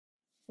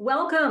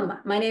Welcome.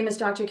 My name is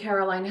Dr.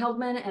 Caroline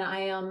Heldman, and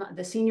I am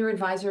the Senior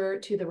Advisor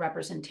to the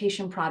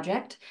Representation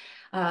Project.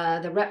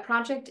 The REP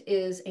Project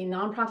is a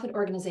nonprofit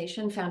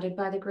organization founded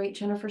by the great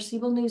Jennifer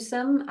Siebel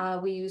Newsom.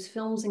 We use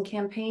films and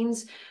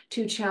campaigns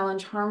to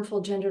challenge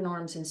harmful gender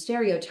norms and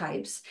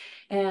stereotypes.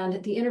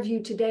 And the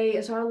interview today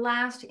is our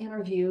last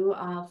interview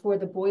for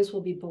the Boys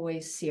Will Be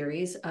Boys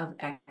series of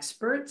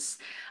experts.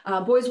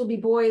 Boys Will Be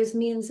Boys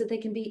means that they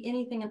can be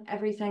anything and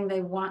everything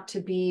they want to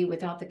be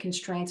without the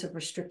constraints of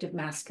restrictive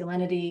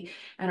masculinity.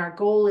 And our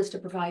goal is to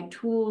provide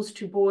tools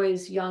to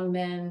boys, young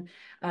men,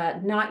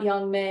 not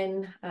young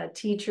men,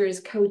 teachers,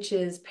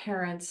 coaches,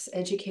 parents,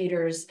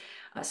 educators,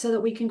 so that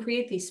we can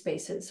create these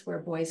spaces where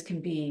boys can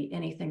be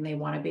anything they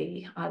want to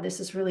be. This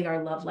is really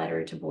our love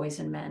letter to boys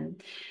and men.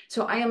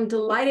 So I am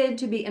delighted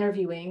to be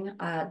interviewing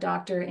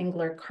Dr.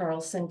 Englar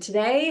Carlson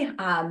today.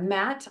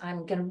 Matt,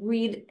 I'm going to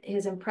read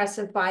his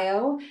impressive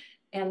bio,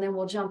 and then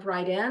we'll jump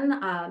right in.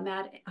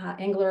 Matt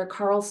Englar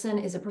Carlson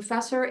is a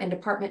professor and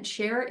department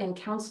chair in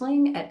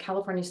counseling at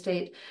California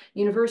State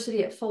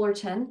University at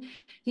Fullerton.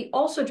 He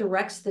also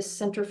directs the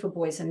Center for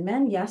Boys and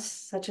Men. Yes,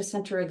 such a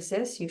center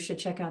exists. You should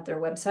check out their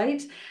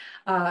website.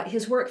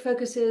 His work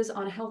focuses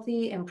on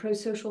healthy and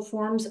pro-social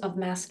forms of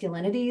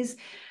masculinities,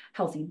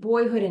 healthy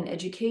boyhood and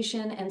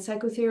education, and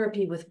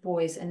psychotherapy with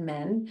boys and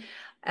men.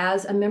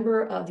 As a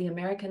member of the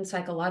American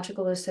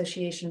Psychological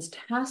Association's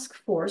Task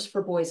Force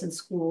for Boys in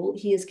School,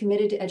 he is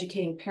committed to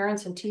educating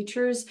parents and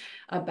teachers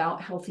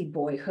about healthy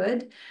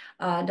boyhood.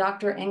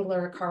 Dr.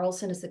 Englar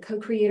Carlson is the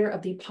co-creator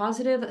of the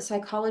Positive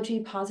Psychology,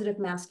 Positive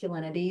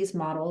Masculinities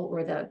model,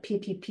 or the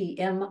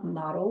PPPM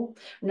model.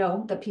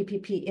 No, the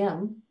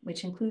PPPM,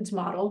 which includes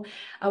model,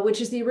 which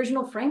is the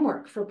original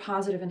framework for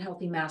positive and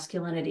healthy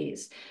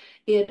masculinities.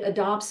 It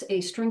adopts a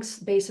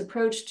strengths-based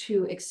approach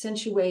to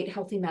accentuate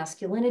healthy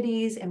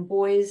masculinities in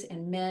boys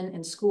and men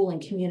in school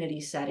and community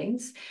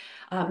settings.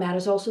 Matt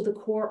is also the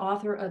core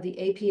author of the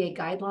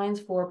APA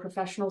guidelines for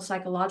professional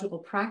psychological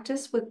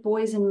practice with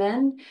boys and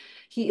men.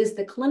 He is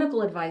the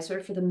clinical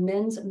advisor for the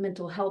men's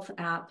mental health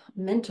app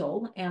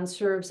Mental, and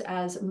serves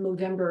as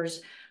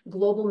Movember's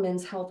Global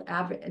Men's Health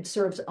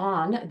serves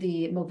on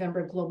the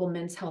Movember Global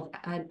Men's Health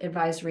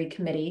Advisory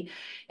Committee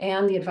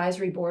and the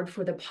advisory board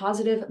for the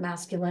Positive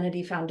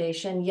Masculinity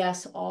Foundation.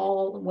 Yes,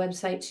 all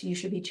websites you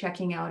should be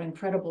checking out,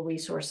 incredible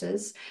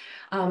resources.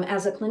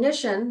 As a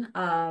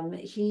clinician,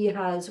 he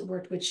has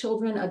worked with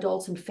children,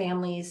 adults, and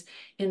families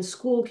in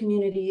school,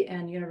 community,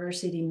 and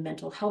university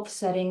mental health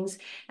settings.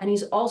 And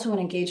he's also an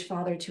engaged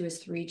father to his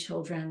 3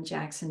 children,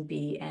 Jackson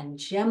B. and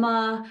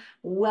Gemma.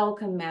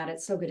 Welcome, Matt.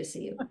 It's so good to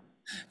see you.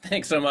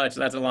 Thanks so much.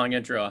 That's a long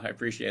intro. I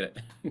appreciate it.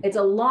 It's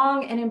a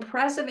long and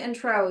impressive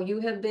intro. You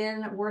have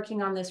been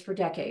working on this for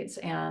decades,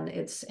 and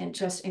it's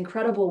just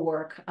incredible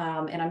work.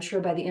 And I'm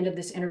sure by the end of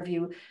this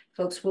interview,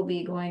 folks will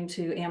be going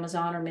to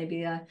Amazon or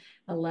maybe a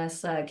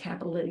less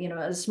capital,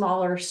 a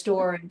smaller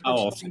store and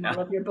Oh, purchasing yeah.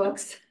 all of your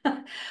books.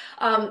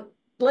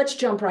 Let's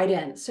jump right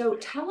in. So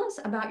tell us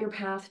about your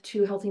path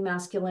to healthy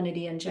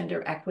masculinity and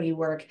gender equity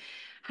work.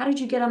 How did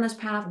you get on this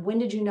path? When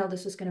did you know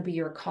this was going to be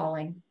your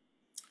calling?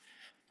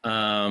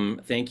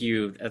 Thank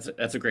you.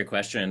 That's a great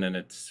question, and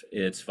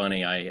it's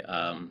funny.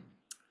 I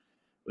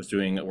was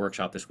doing a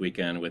workshop this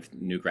weekend with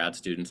new grad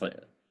students,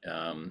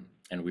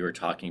 and we were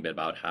talking a bit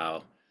about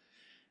how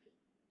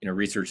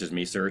research is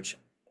me search,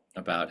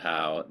 about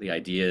how the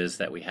ideas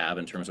that we have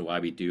in terms of why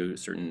we do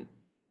certain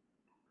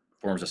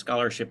forms of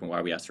scholarship and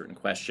why we ask certain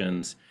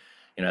questions,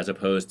 as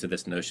opposed to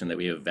this notion that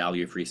we have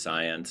value-free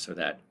science or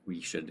that we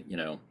should,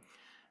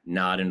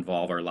 not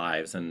involve our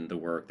lives in the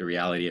work. The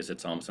reality is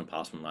it's almost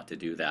impossible not to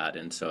do that.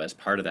 And so as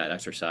part of that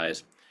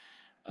exercise,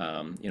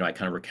 I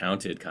kind of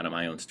recounted kind of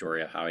my own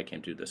story of how I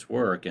came to do this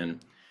work. And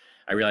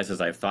I realized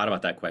as I've thought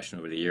about that question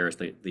over the years,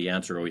 the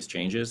answer always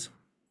changes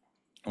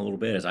a little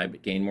bit as I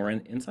gain more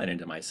insight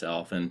into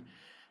myself. And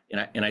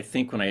I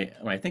think when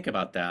I think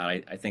about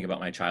that, I think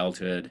about my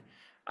childhood.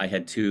 I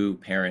had 2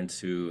 parents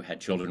who had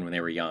children when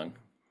they were young.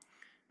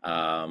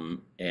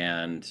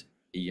 And,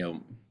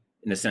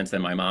 in the sense that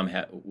my mom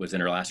was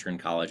in her last year in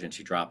college and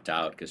she dropped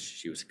out because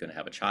she was going to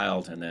have a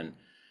child. And then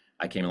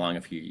I came along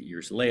a few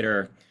years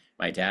later.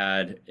 My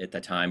dad, at the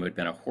time, who had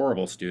been a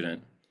horrible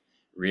student,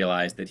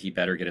 realized that he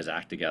better get his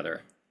act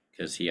together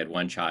because he had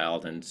 1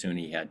 child and soon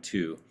he had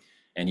 2.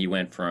 And he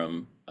went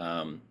from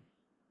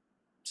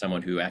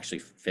someone who actually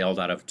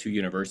failed out of 2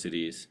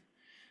 universities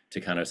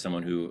to kind of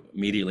someone who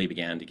immediately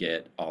began to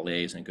get all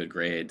A's and good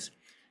grades,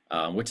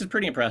 which is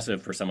pretty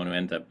impressive for someone who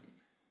ended up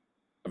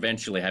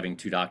eventually having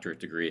 2 doctorate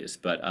degrees.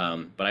 But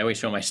I always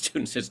show my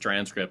students his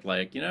transcript,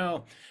 like,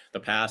 the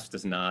past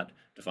does not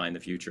define the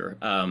future.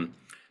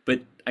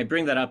 But I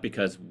bring that up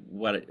because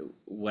what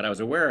I was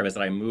aware of is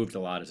that I moved a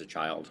lot as a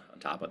child on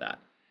top of that.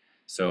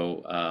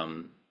 So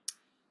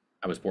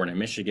I was born in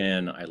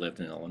Michigan. I lived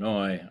in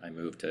Illinois. I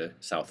moved to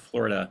South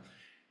Florida.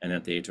 And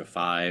at the age of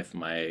 5,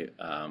 my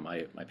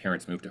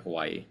parents moved to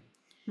Hawaii.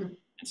 And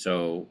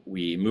so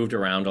we moved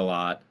around a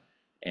lot.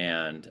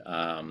 And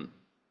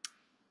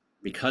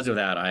because of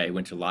that, I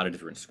went to a lot of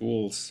different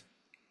schools.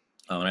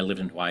 And I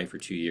lived in Hawaii for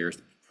 2 years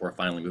before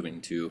finally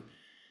moving to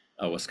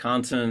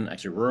Wisconsin,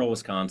 actually rural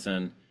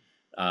Wisconsin,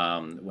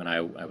 when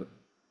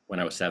when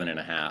I was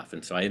 7.5.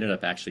 And so I ended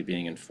up actually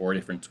being in 4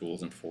 different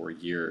schools in 4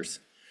 years.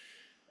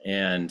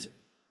 And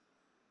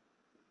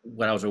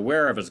what I was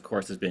aware of, as of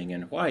course, as being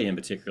in Hawaii in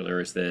particular,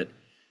 is that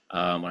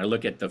when I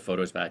look at the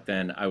photos back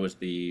then, I was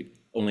the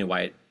only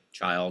white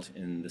child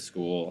in the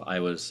school. I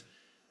was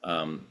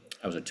a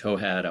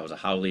towhead. I was a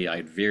haole. I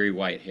had very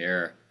white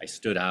hair. I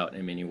stood out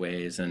in many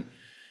ways. And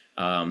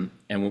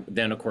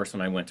then, of course,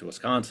 when I went to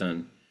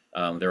Wisconsin,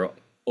 there were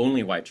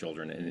only white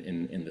children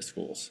in the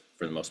schools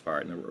for the most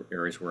part in the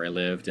areas where I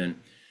lived. And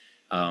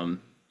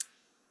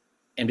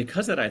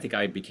because of that, I think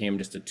I became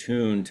just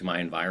attuned to my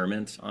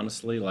environment,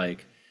 honestly.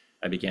 Like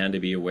I began to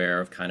be aware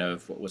of kind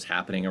of what was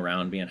happening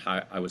around me and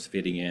how I was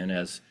fitting in,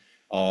 as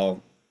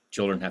all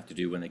children have to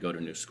do when they go to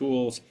new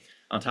schools.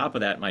 On top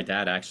of that, my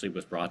dad actually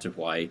was brought to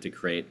Hawaii to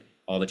create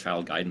all the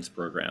child guidance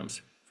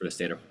programs for the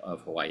state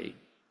of Hawaii.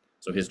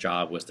 So his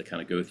job was to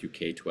kind of go through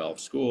K-12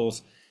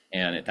 schools,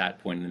 and at that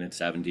point in the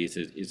mid-70s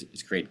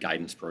is create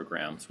guidance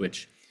programs,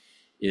 which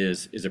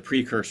is a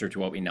precursor to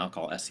what we now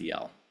call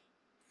SEL.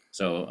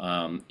 So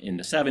in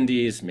the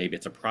 70s, maybe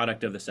it's a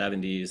product of the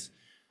 70s,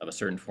 of a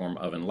certain form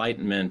of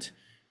enlightenment,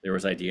 there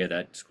was idea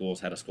that schools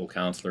had a school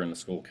counselor, and the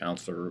school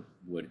counselor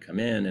would come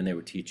in and they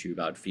would teach you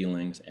about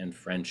feelings and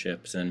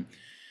friendships and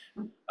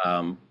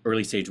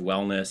early stage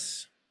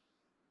wellness,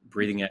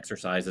 breathing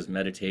exercises,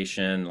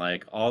 meditation,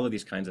 like all of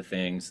these kinds of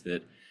things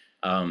that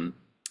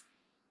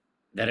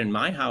that in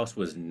my house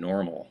was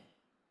normal,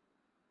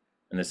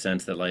 in the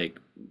sense that, like,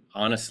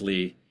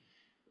 honestly,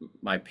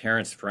 my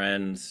parents'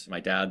 friends, my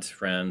dad's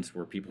friends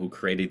were people who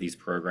created these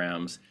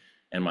programs,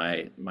 and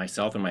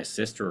myself and my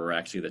sister were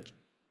actually the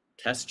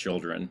test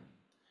children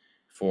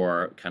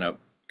for kind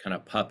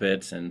of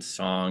puppets and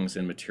songs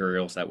and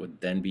materials that would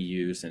then be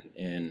used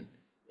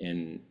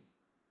in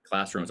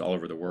classrooms all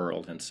over the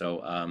world. And so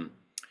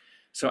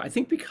I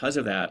think because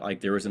of that,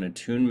 like, there was an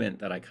attunement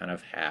that I kind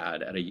of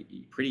had at a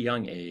pretty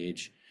young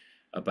age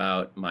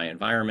about my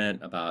environment,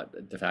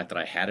 about the fact that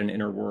I had an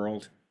inner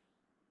world,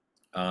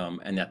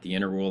 and that the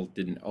inner world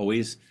didn't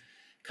always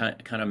kind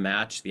of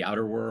match the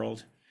outer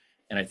world.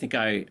 And I think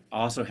I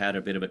also had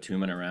a bit of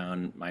attunement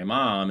around my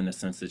mom, in the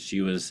sense that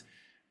she was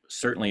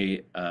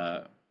certainly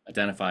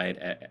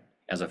identified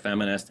as a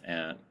feminist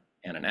and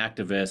an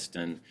activist.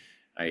 And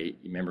I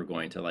remember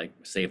going to, like,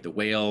 Save the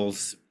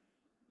Whales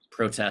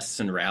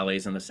protests and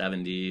rallies in the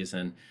 70s.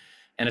 And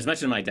as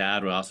much as my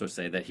dad would also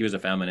say that he was a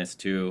feminist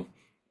too,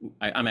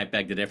 I might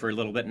beg to differ a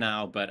little bit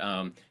now, but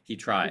he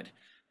tried.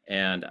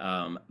 And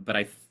but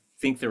I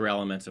think there were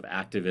elements of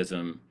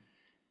activism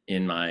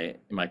in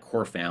my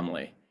core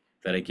family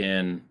that,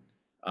 again,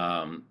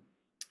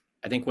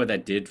 I think what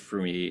that did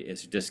for me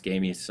is just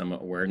gave me some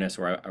awareness,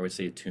 or I would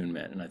say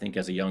attunement. And I think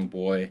as a young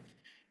boy,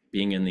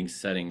 being in these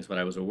settings, what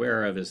I was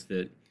aware of is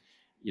that,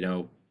 you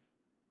know,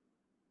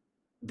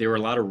 there were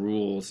a lot of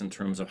rules in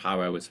terms of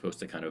how I was supposed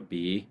to kind of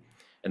be.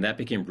 And that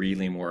became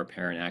really more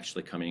apparent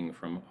actually coming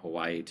from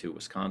Hawaii to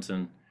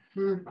Wisconsin.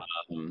 Mm.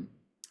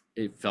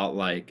 It felt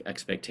like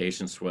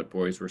expectations for what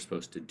boys were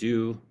supposed to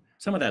do.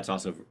 Some of that's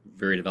also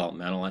very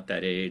developmental at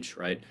that age,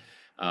 right?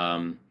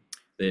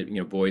 That, you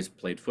know, boys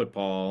played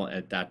football.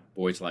 At that,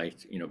 boys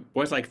liked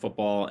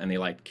football, and they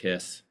liked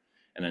Kiss.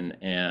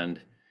 And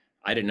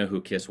I didn't know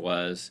who Kiss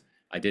was.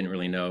 I didn't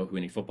really know who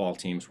any football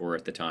teams were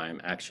at the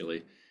time,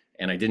 actually.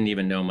 And I didn't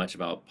even know much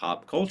about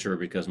pop culture,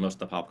 because most of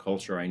the pop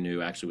culture I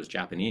knew actually was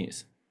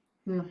Japanese.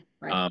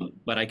 Right.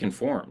 But I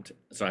conformed.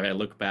 So I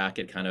look back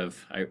at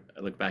I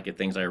look back at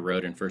things I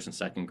wrote in first and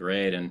second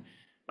grade, and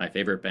my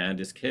favorite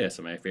band is Kiss,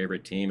 and my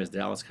favorite team is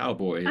Dallas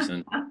Cowboys,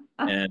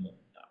 and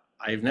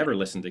I've never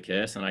listened to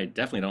Kiss, and I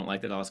definitely don't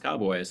like the Dallas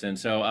Cowboys. And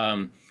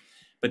so,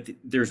 but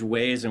there's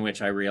ways in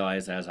which I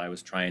realized, as I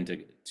was trying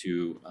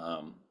to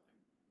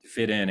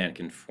fit in and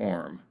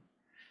conform.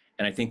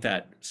 And I think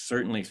that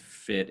certainly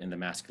fit in the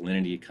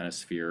masculinity kind of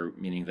sphere,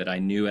 meaning that I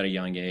knew at a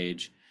young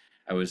age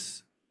I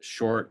was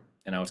short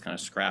and I was kind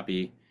of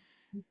scrappy.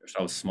 So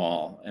I was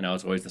small, and I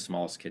was always the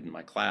smallest kid in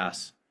my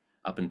class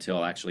up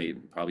until actually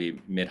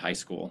probably mid high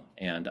school.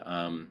 And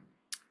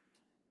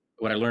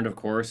what I learned, of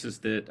course, is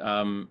that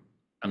I'm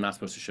not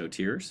supposed to show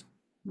tears.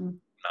 I'm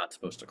not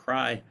supposed to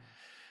cry.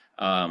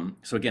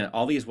 So again,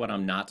 all these what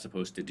I'm not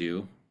supposed to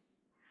do,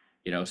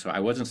 you know, so I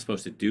wasn't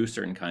supposed to do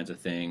certain kinds of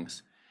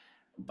things.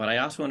 But I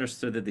also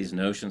understood that these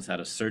notions had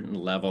a certain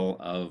level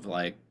of,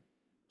 like,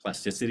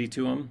 plasticity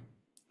to them.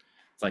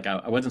 It's like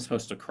I wasn't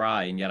supposed to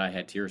cry, and yet I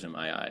had tears in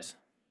my eyes,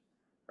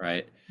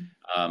 right?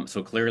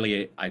 So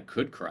clearly I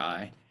could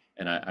cry,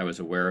 and I was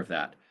aware of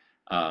that,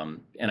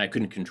 and I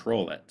couldn't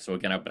control it. So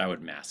again, but I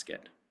would mask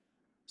it.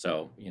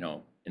 So, you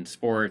know, in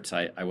sports,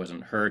 I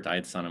wasn't hurt. I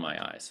had sun in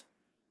my eyes,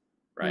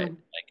 right?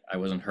 Like, I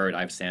wasn't hurt.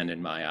 I have sand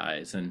in my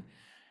eyes,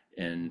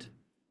 and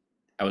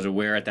I was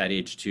aware at that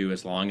age too,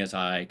 as long as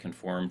I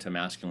conformed to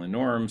masculine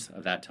norms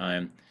of that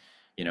time,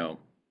 you know,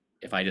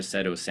 if I just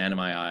said it was sand in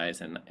my eyes,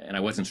 and I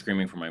wasn't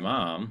screaming for my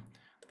mom,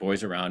 the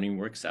boys around me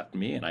were accepting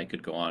me, and I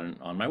could go on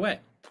my way.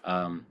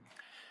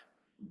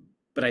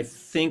 but I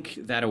think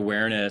that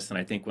awareness, and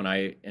I think when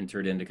I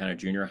entered into kind of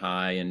junior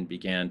high and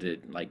began to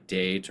like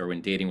date, or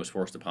when dating was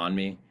forced upon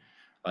me,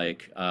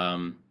 like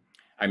I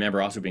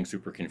remember also being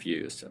super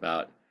confused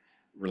about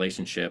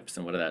relationships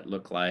and what did that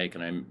look like.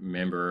 And I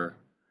remember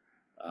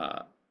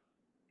uh,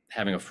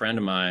 having a friend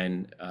of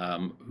mine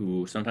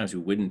who sometimes who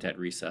wouldn't at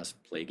recess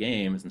play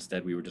games.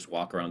 Instead, we would just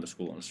walk around the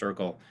school in a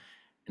circle,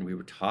 and we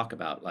would talk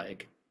about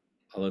like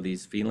all of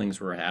these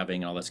feelings we're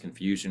having, all this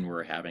confusion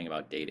we're having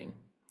about dating,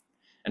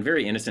 and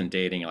very innocent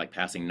dating, like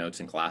passing notes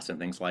in class and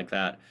things like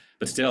that.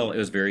 But still, it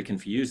was very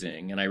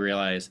confusing. And I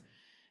realized,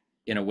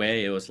 in a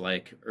way, it was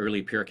like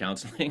early peer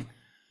counseling.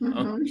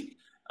 um,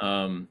 Mhm.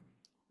 um,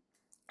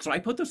 so I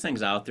put those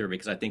things out there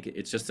because I think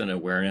it's just an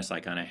awareness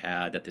I kind of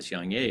had at this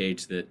young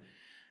age that,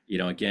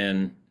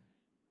 again,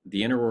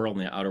 the inner world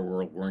and the outer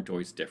world weren't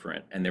always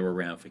different, and there were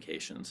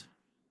ramifications.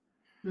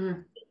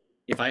 Mm.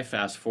 If I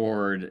fast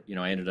forward,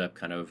 I ended up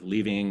kind of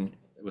leaving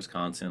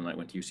Wisconsin. I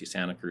went to UC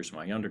Santa Cruz for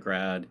my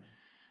undergrad.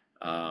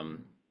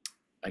 Um,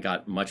 I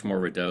got much more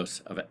of a dose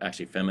of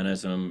actually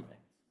feminism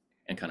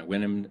and kind of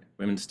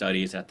women's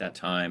studies at that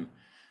time.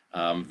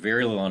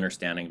 Very little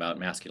understanding about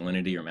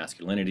masculinity or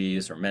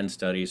masculinities or men's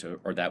studies,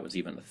 or that was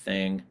even a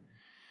thing.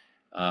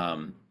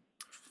 Um,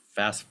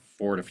 Fast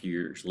forward a few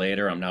years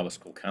later, I'm now a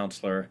school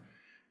counselor,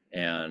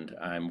 and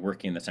I'm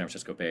working in the San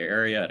Francisco Bay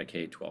Area at a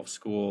K-12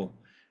 school.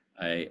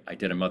 I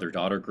did a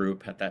mother-daughter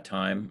group at that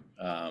time.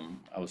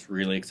 I was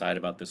really excited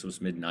about this. It was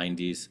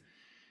mid-90s,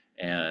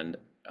 and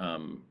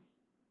um,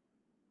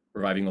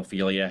 Reviving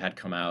Ophelia had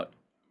come out,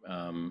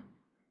 um,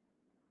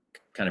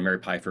 kind of Mary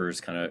Pfeiffer's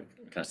kind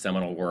of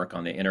seminal work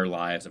on the inner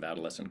lives of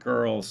adolescent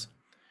girls,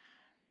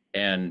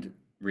 and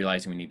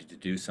realizing we needed to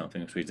do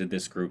something. So we did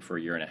this group for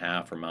a year and a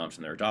half for moms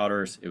and their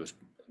daughters. It was,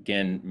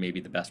 again,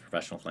 maybe the best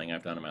professional thing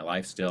I've done in my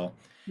life still.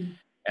 Mm.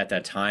 At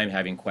that time,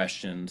 having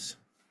questions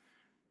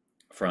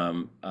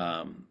from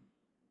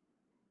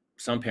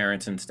some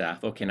parents and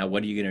staff. Okay, now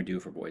what are you going to do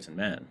for boys and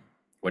men?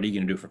 What are you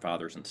going to do for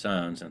fathers and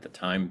sons? And at the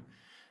time,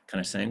 kind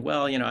of saying,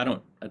 well,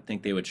 I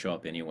think they would show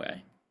up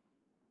anyway.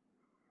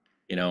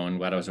 And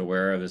what I was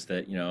aware of is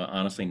that,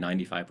 honestly,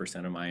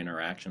 95% of my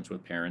interactions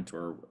with parents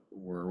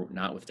were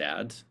not with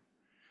dads.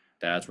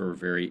 Dads were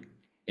very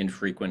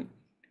infrequent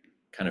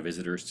kind of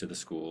visitors to the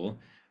school.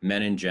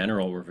 Men in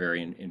general were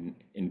very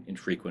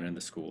infrequent in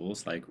the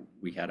schools. Like,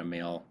 we had a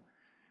male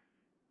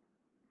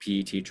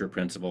PE teacher,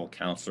 principal,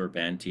 counselor,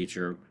 band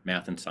teacher,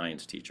 math and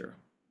science teacher,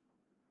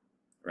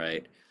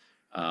 right?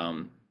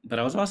 But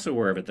I was also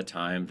aware of at the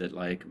time that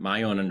like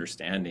my own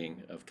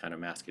understanding of kind of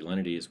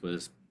masculinities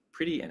was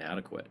pretty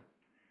inadequate.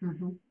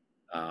 Mhm.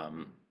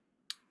 Um,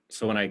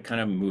 so when I kind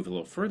of move a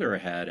little further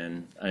ahead,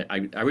 and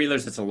I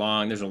realize there's a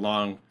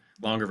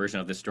longer version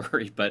of this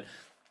story, but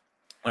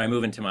when I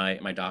move into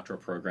my doctoral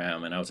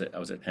program, and I was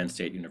at Penn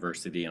State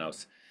University, and I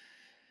was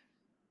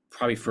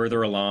probably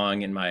further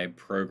along in my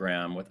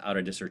program without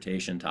a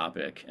dissertation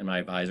topic, and my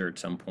advisor at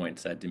some point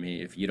said to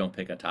me, "If you don't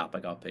pick a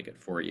topic, I'll pick it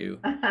for you,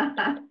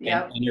 and,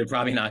 Yep. and you're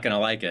probably not going to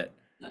like it."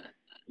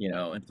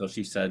 And so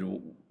she said,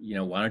 "Well,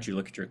 why don't you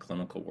look at your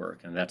clinical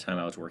work?" And at that time,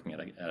 I was working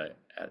at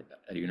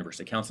a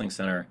university counseling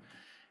center,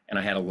 and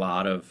I had a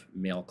lot of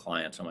male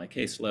clients on my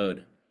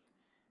caseload,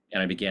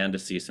 and I began to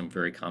see some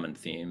very common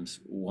themes.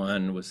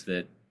 One was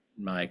that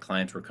my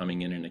clients were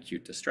coming in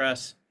acute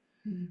distress.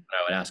 Mm.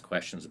 I would ask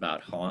questions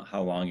about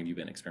how long have you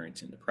been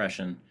experiencing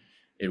depression.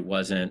 It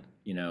wasn't,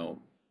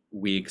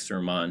 weeks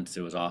or months.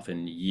 It was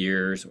often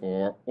years,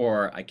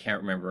 or I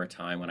can't remember a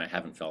time when I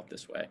haven't felt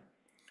this way.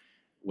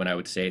 When I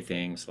would say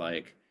things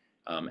like,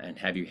 and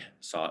have you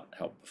sought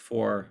help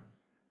before?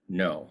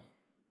 No.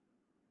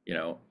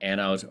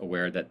 And I was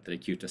aware that the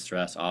acute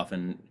distress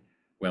often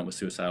went with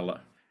suicidal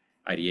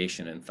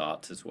ideation and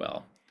thoughts as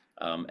well.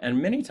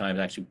 And many times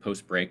actually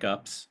post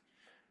breakups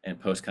and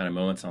post kind of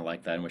moments and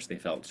like that in which they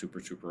felt super,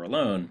 super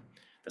alone.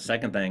 The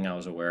second thing I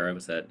was aware of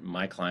was that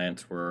my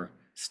clients were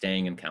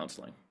staying in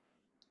counseling,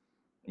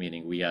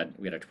 meaning we had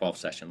a 12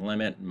 session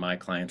limit. And my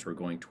clients were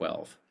going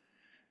 12,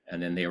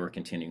 and then they were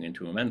continuing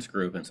into a men's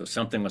group. And so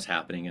something was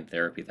happening in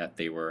therapy that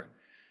they were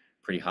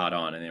pretty hot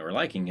on, and they were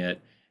liking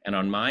it. And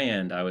on my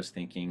end, I was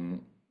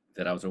thinking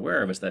that I was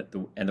aware of is that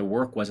the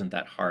work wasn't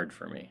that hard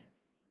for me,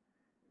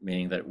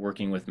 meaning that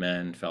working with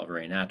men felt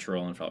very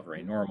natural and felt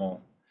very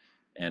normal.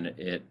 And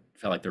it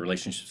felt like the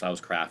relationships I was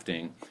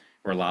crafting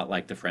were a lot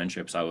like the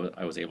friendships I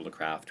was able to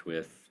craft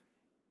with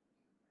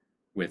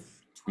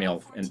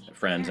male and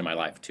friends in my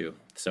life too.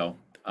 So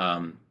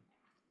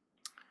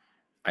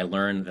I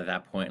learned at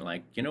that point,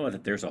 like,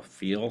 that there's a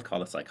field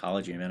called the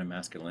psychology of men and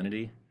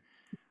masculinity.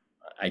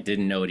 I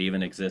didn't know it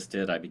even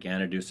existed. I began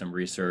to do some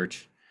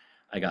research.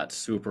 I got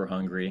super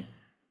hungry.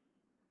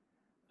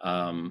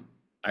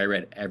 I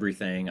read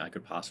everything I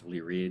could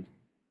possibly read,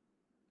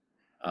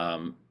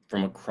 from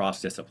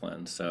across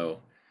disciplines.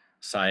 So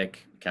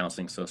psych,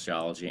 counseling,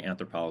 sociology,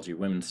 anthropology,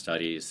 women's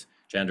studies,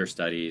 gender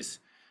studies,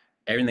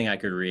 everything I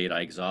could read,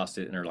 I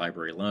exhausted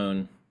interlibrary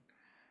alone.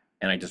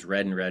 And I just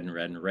read and read and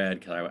read and read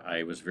because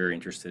I was very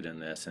interested in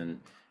this.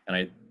 And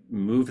I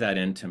moved that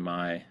into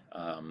my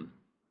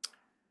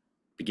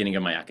beginning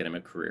of my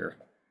academic career,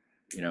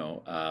 you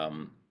know.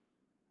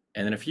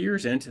 And then a few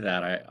years into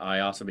that, I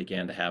also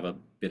began to have a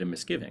bit of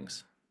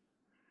misgivings.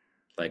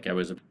 Like I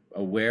was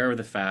aware of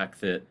the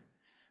fact that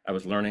I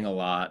was learning a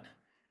lot,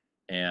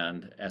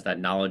 and as that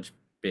knowledge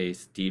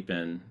base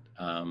deepened,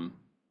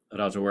 what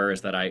I was aware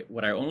is that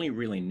what I only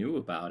really knew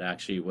about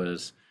actually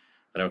was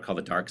what I would call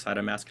the dark side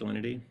of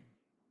masculinity.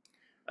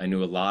 I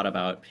knew a lot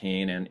about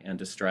pain and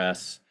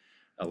distress,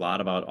 a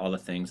lot about all the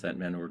things that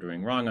men were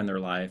doing wrong in their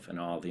life and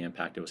all the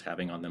impact it was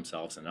having on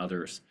themselves and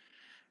others.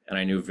 And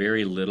I knew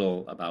very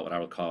little about what I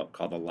would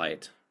call the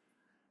light.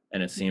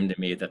 And it seemed to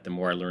me that the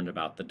more I learned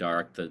about the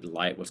dark, the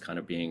light was kind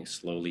of being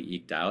slowly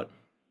eked out.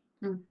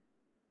 Mm.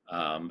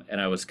 And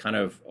I was kind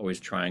of always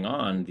trying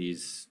on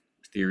these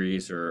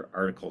theories or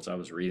articles I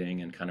was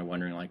reading and kind of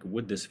wondering, like,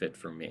 would this fit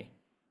for me?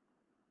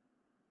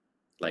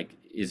 Like,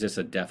 is this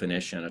a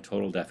definition, a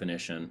total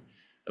definition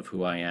of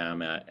who I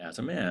am as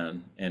a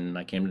man? And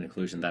I came to the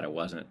conclusion that it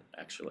wasn't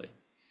actually,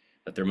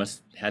 that there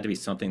had to be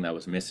something that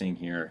was missing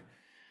here.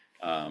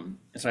 And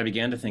so I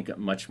began to think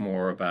much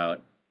more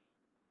about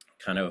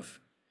kind of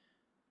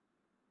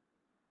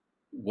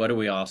what are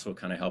we also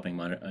kind of helping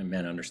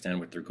men understand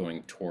what they're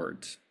going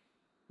towards.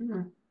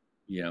 Mm.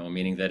 You know,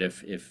 meaning that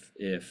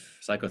if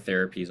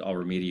psychotherapy is all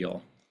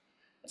remedial,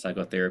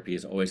 psychotherapy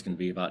is always going to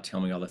be about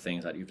tell me all the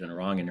things that you've done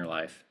wrong in your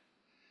life,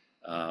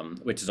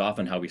 which is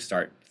often how we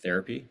start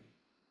therapy,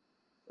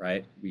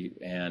 right?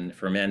 And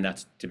for men,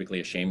 that's typically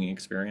a shaming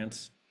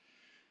experience,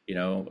 you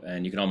know,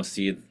 and you can almost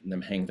see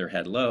them hang their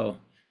head low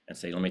and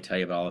say, let me tell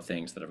you about all the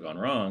things that have gone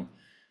wrong.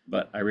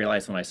 But I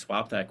realized when I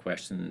swapped that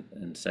question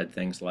and said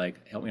things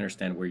like, help me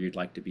understand where you'd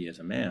like to be as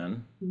a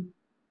man,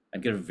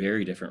 I'd get a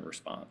very different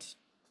response.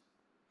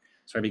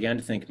 So I began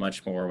to think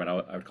much more what I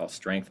would call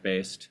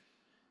strength-based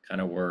kind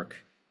of work,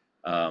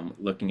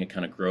 looking at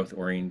kind of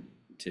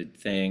growth-oriented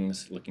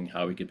things, looking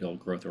how we could build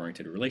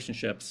growth-oriented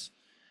relationships.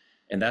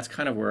 And that's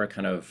kind of where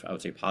I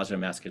would say positive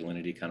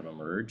masculinity kind of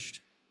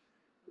emerged,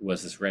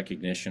 was this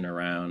recognition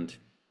around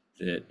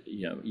that,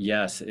 you know,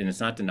 yes, and it's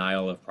not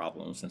denial of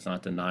problems, it's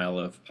not denial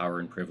of power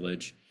and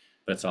privilege,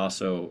 but it's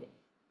also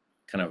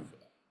kind of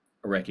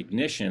a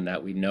recognition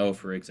that we know,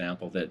 for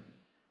example, that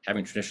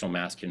having traditional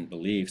masculine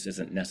beliefs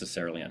isn't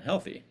necessarily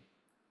unhealthy,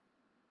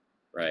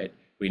 right?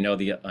 We know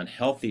the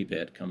unhealthy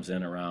bit comes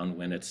in around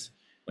when it's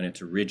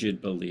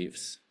rigid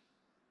beliefs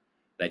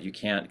that you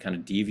can't kind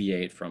of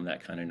deviate from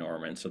that kind of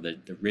norm. And so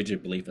the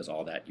rigid belief is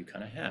all that you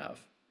kind of have.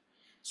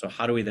 So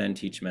how do we then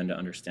teach men to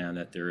understand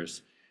that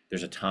there's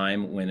a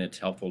time when it's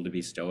helpful to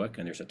be stoic,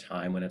 and there's a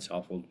time when it's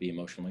helpful to be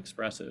emotionally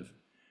expressive,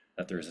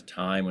 that there's a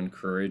time when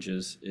courage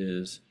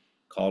is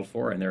called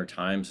for, and there are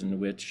times in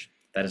which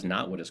that is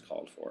not what is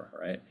called for,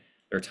 right?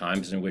 There are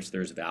times in which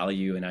there's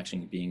value in actually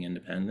being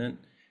independent,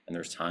 and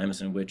there's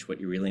times in which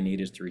what you really need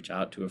is to reach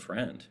out to a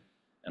friend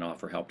and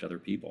offer help to other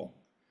people.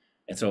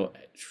 And so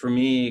for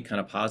me,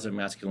 kind of positive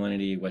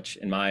masculinity, which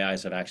in my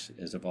eyes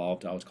has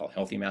evolved, I would call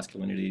healthy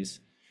masculinities.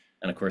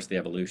 And of course, the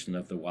evolution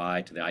of the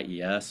Y to the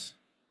IES,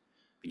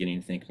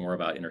 beginning to think more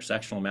about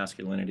intersectional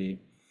masculinity,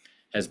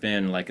 has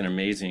been like an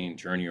amazing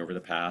journey over the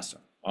past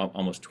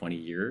almost 20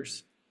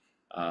 years,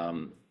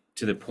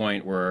 to the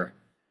point where,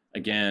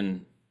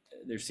 again,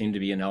 there seemed to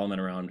be an element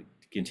around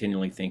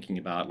continually thinking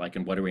about, like,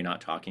 and what are we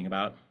not talking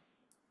about?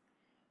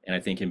 And I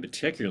think in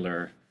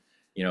particular,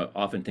 you know,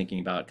 often thinking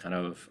about kind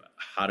of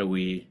how do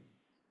we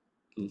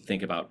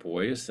think about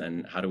boys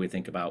and how do we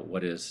think about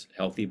what is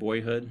healthy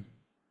boyhood?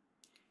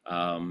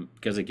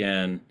 Because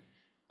again,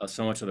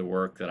 so much of the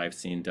work that I've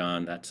seen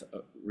done that's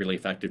really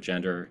effective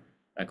gender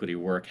equity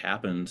work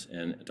happens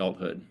in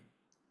adulthood.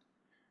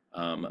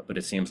 But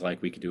it seems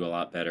like we could do a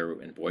lot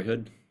better in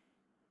boyhood.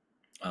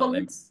 Well,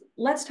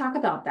 let's talk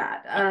about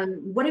that.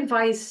 What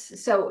advice?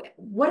 So,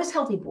 what does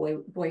healthy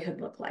boyhood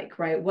look like,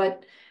 right?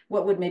 What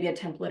would maybe a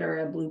template or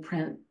a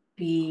blueprint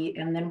be?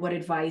 And then, what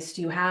advice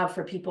do you have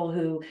for people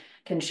who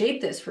can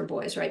shape this for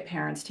boys, right?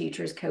 Parents,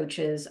 teachers,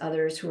 coaches,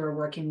 others who are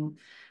working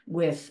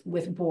with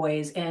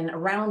boys, and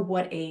around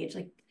what age?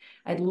 Like,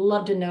 I'd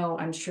love to know.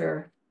 I'm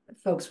sure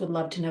folks would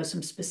love to know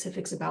some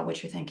specifics about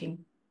what you're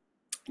thinking.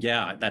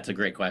 Yeah, that's a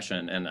great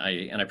question, and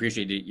I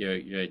appreciate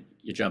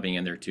you jumping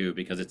in there too,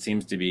 because it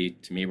seems to be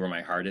to me where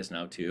my heart is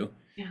now too,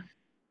 Yeah.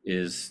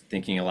 is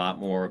thinking a lot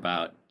more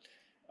about,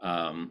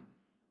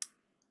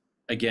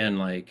 again,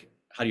 like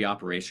how do you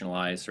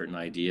operationalize certain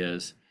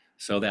ideas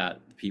so that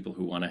people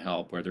who want to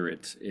help, whether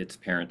it's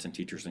parents and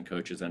teachers and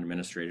coaches and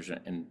administrators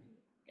and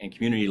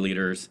community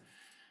leaders,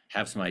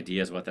 have some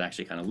ideas of what that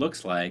actually kind of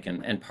looks like.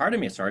 And part of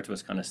me starts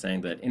with kind of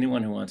saying that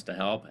anyone who wants to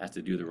help has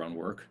to do their own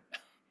work.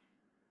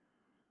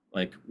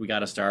 Like we got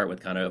to start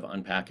with kind of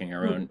unpacking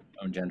our own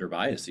gender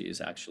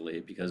biases, actually,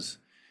 because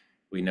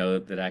we know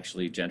that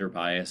actually gender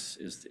bias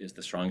is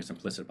the strongest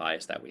implicit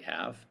bias that we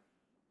have.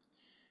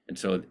 And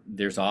so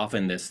there's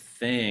often this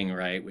thing,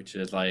 right, which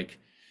is like,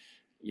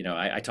 you know,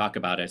 I talk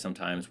about it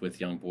sometimes with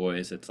young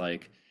boys. It's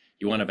like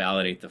you want to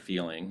validate the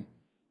feeling.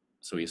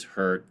 So he's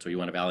hurt, so you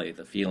want to validate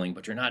the feeling,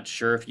 but you're not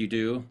sure if you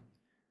do.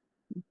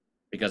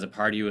 because a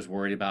part of you is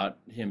worried about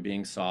him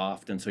being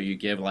soft, and so you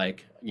give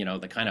like,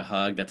 the kind of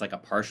hug that's like a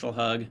partial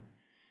hug.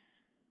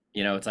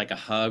 It's like a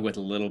hug with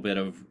a little bit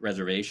of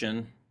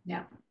reservation.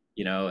 Yeah.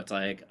 It's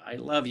like, I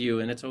love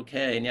you and it's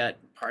okay, and yet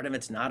part of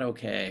it's not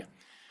okay.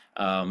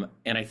 And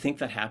I think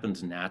that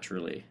happens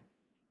naturally,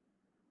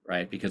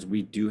 right? Because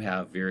we do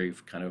have very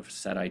kind of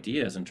set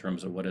ideas in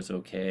terms of what is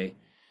okay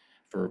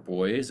for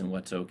boys and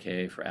what's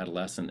okay for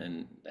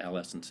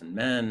adolescents and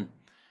men.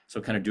 So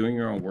kind of doing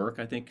your own work,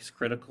 I think, is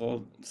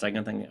critical.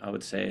 Second thing I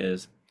would say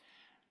is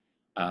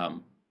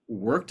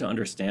work to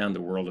understand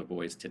the world of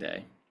boys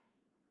today.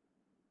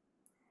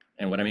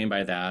 And what I mean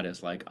by that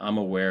is like, I'm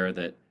aware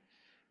that,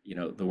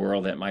 the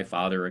world that my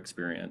father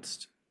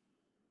experienced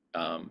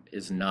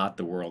is not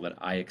the world that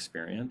I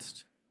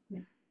experienced.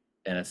 Yeah.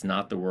 And it's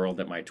not the world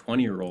that my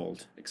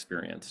 20-year-old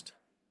experienced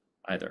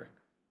either.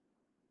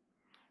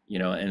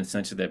 And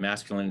essentially that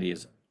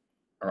masculinities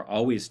are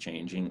always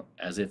changing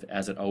as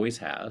it always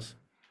has.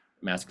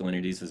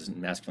 Masculinity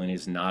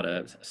is not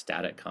a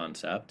static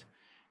concept,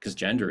 because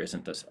gender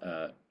isn't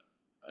a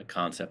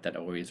concept that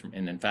always,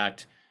 and in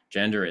fact,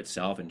 gender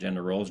itself and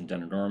gender roles and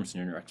gender norms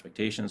and gender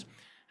expectations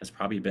has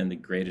probably been the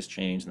greatest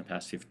change in the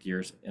past 50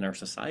 years in our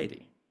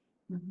society.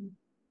 Mm-hmm.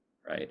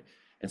 Right?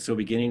 And so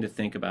beginning to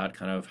think about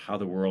kind of how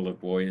the world of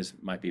boys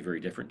might be very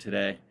different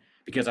today,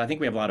 because I think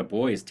we have a lot of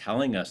boys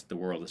telling us the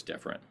world is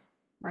different.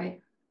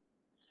 Right.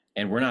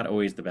 And we're not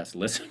always the best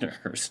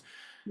listeners,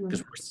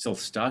 because we're still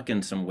stuck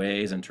in some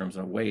ways in terms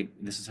of,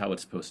 wait, this is how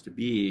it's supposed to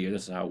be, or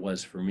this is how it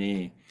was for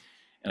me.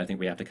 And I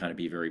think we have to kind of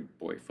be very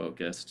boy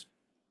focused.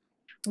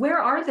 Where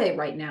are they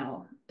right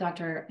now,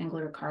 Dr.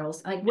 Englar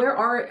Carlson? Like, where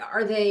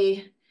are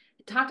they?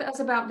 Talk to us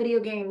about video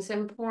games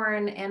and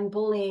porn and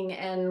bullying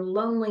and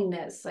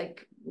loneliness.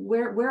 Like,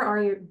 where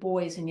are your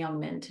boys and young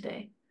men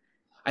today?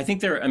 I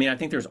think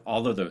there's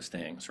all of those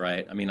things,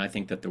 right? I mean, I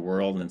think that the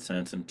world, in a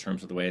sense, in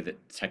terms of the way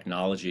that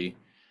technology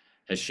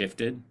has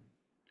shifted,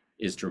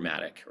 is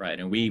dramatic, right?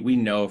 And we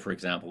know, for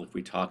example, if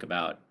we talk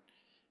about,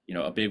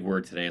 a big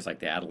word today is like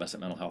the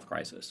adolescent mental health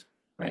crisis,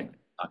 right? Right.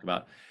 Talk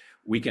about,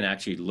 we can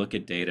actually look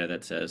at data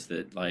that says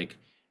that like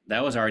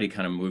that was already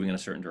kind of moving in a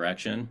certain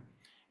direction,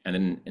 and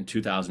then in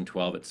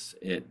 2012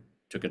 it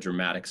took a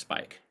dramatic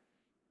spike.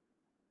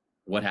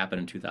 What happened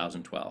in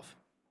 2012?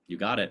 You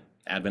got it,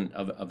 advent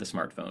of the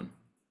smartphone,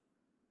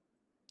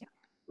 Yeah.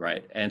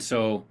 right? And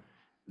so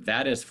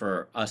that is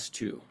for us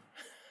too.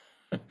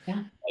 Yeah.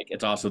 Like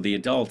it's also the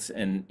adults,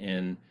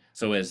 and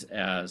so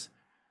as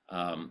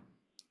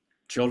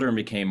children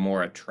became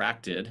more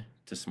attracted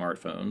to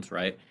smartphones,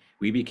 right?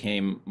 We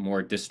became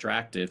more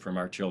distracted from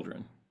our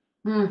children,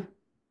 Mm.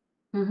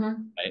 Mm-hmm.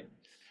 right?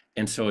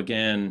 And so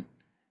again,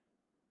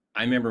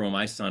 I remember when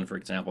my son, for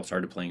example,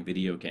 started playing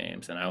video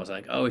games, and I was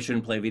like, oh, he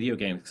shouldn't play video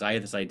games, because I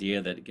had this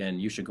idea that, again,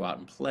 you should go out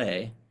and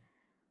play,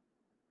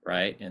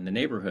 right, in the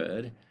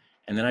neighborhood.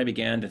 And then I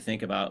began to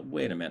think about,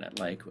 wait a minute,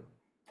 like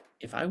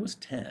if I was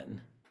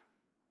 10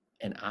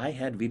 and I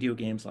had video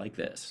games like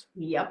this,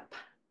 Yep.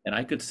 and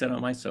I could sit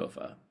on my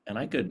sofa and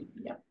I could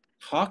Yep.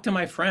 talk to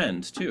my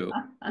friends too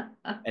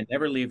and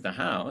never leave the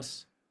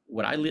house,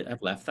 would I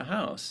have left the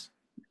house?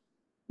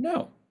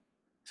 No.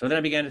 So then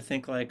I began to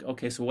think like,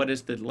 okay, so what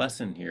is the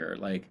lesson here?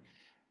 Like,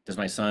 does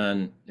my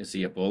son, is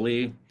he a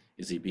bully?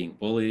 Is he being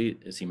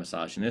bullied? Is he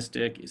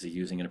misogynistic? Is he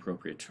using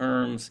inappropriate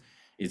terms?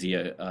 Is he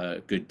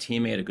a good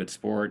teammate, a good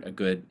sport, a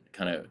good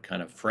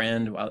kind of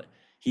friend? Well,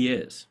 he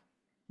is.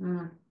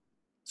 Mm.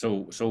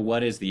 So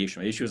what is the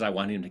issue? The issue is I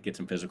want him to get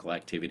some physical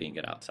activity and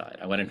get outside.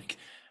 I want him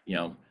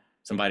to,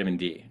 some vitamin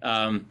D.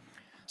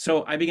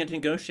 So I began to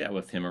negotiate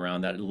with him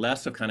around that,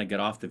 less of kind of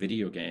get off the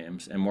video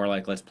games and more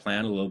like, let's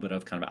plan a little bit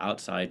of kind of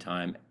outside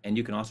time, and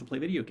you can also play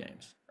video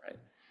games, right?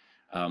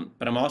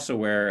 But I'm also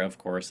aware, of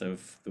course,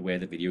 of the way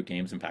that video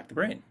games impact the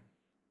brain,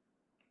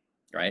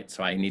 right?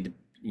 So I need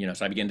to,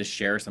 so I began to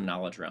share some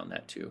knowledge around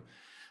that too.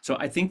 So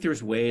I think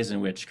there's ways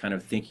in which kind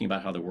of thinking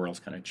about how the world's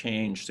kind of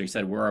changed. So you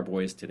said, where are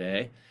boys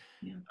today?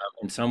 Yeah.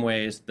 In some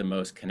ways, the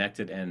most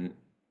connected and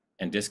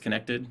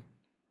disconnected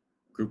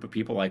group of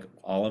people, like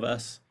all of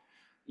us,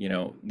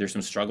 there's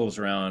some struggles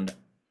around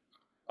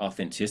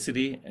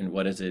authenticity and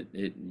what does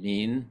it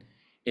mean.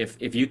 If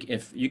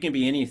you can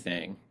be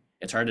anything,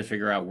 it's hard to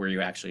figure out where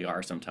you actually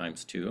are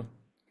sometimes too.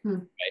 Hmm.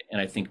 Right?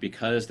 And I think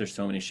because there's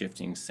so many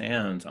shifting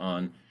sands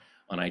on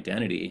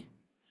identity,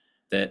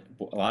 that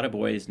a lot of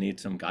boys need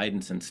some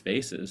guidance and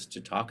spaces to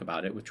talk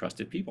about it with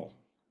trusted people,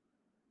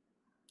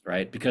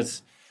 right?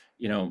 Because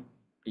you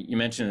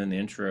mentioned in the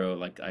intro,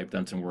 like I've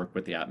done some work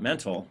with the app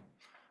Mental,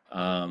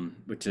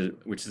 which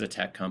is a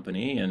tech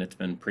company, and it's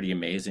been pretty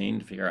amazing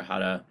to figure out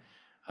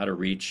how to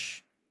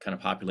reach kind of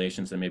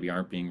populations that maybe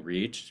aren't being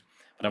reached.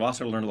 But I've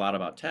also learned a lot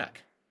about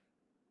tech,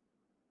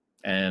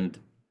 and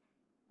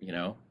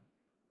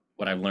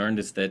what I've learned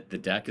is that the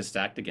deck is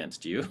stacked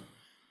against you,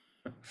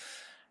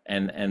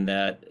 and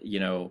that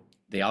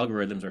the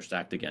algorithms are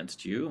stacked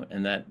against you,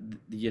 and that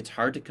it's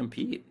hard to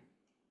compete.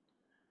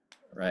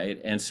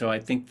 Right. And so I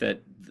think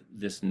that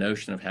this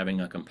notion of having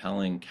a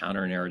compelling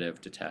counter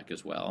narrative to tech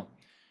as well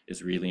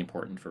is really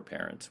important for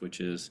parents, which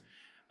is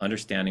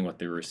understanding what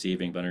they're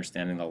receiving, but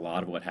understanding a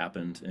lot of what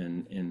happens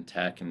in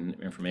tech and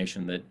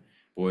information that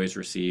boys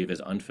receive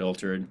is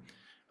unfiltered,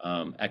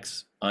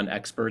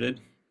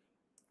 unexperted,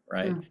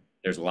 right? Mm.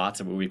 There's lots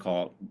of what we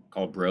call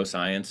bro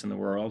science in the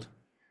world,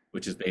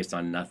 which is based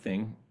on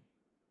nothing,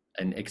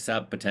 and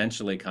except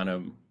potentially kind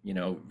of,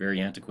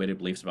 very antiquated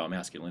beliefs about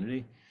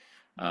masculinity.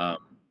 Um,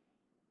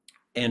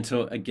 and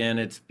so again,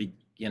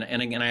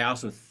 and again, I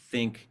also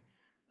think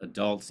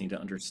adults need to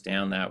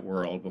understand that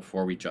world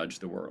before we judge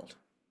the world,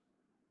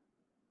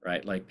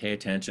 right? Like pay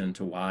attention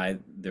to why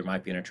there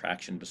might be an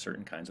attraction to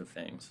certain kinds of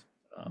things.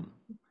 Um,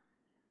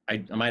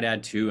 I might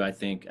add too, I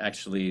think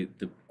actually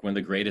one of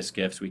the greatest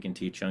gifts we can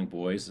teach young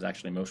boys is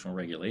actually emotional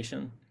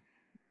regulation.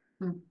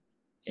 Mm.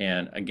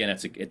 And again,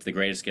 it's the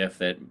greatest gift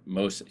that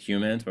most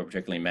humans, but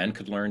particularly men,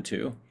 could learn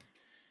too.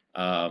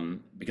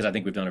 Because I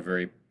think we've done a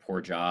very poor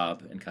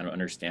job in kind of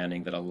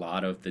understanding that a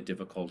lot of the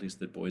difficulties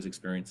that boys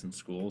experience in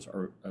schools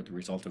are the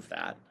result of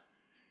that,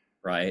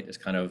 right? It's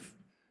kind of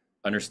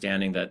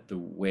understanding that the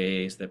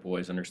ways that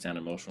boys understand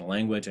emotional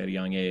language at a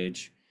young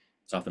age,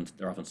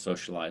 they're often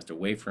socialized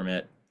away from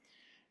it.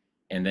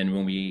 And then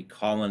when we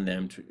call on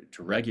them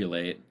to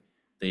regulate,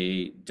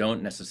 they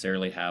don't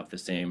necessarily have the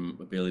same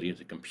ability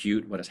to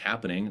compute what is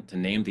happening, to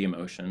name the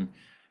emotion,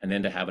 and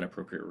then to have an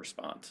appropriate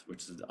response,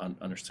 which is to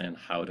understand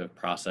how to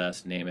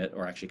process, name it,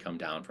 or actually come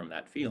down from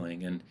that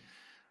feeling. And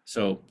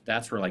so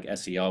that's where like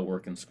SEL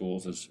work in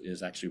schools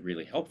is actually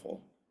really helpful,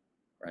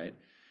 right?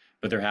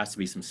 But there has to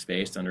be some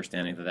space to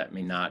understanding that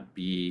may not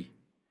be,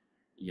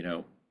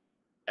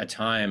 at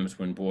times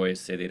when boys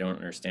say they don't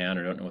understand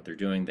or don't know what they're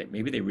doing, that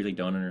maybe they really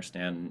don't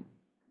understand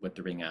what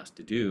they're being asked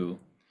to do,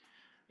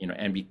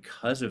 and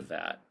because of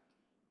that,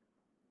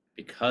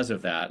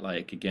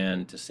 like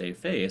again, to save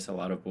face, a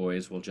lot of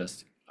boys will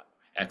just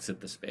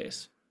exit the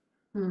space,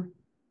 Mm.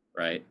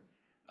 right?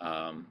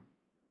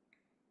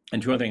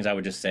 And two other things I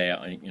would just say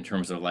in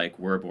terms of like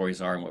where boys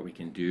are and what we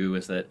can do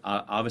is that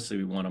obviously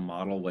we want to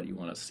model what you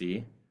want to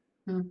see.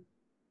 Mm.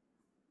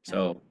 Yeah.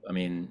 So, I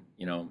mean,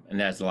 and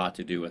that has a lot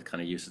to do with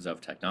kind of uses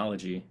of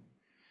technology,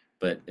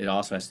 but it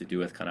also has to do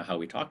with kind of how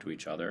we talk to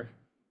each other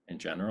in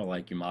general.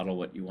 Like you model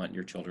what you want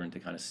your children to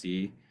kind of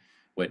see,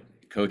 what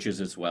coaches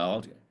as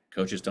well.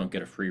 Coaches don't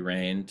get a free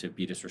rein to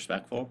be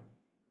disrespectful,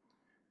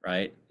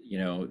 right?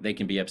 They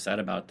can be upset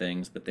about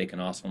things, but they can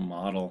also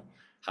model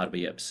how to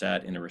be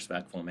upset in a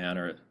respectful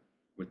manner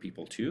with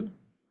people too.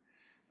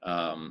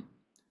 Um,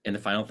 and the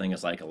final thing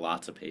is like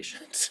lots of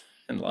patience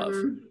and love.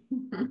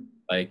 Mm.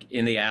 Like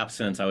in the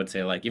absence, I would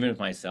say like even with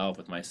myself,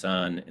 with my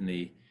son, in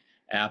the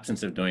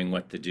absence of knowing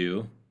what to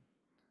do,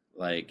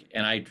 like,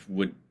 and I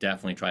would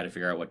definitely try to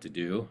figure out what to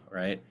do,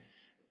 right?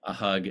 A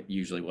hug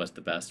usually was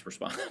the best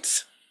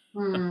response.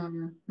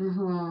 Mm.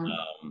 Mhm.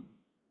 Um,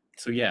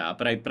 so yeah,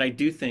 but I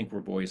do think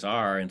where boys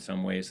are in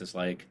some ways is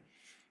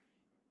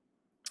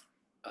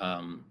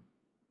um,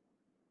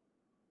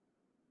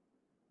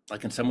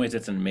 like in some ways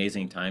it's an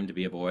amazing time to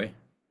be a boy.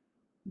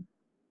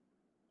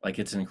 Like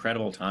it's an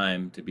incredible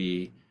time to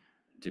be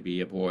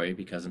a boy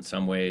because in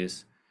some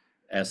ways,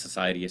 as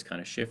society has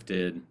kind of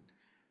shifted,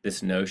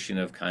 this notion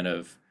of kind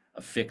of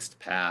a fixed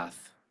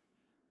path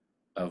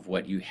of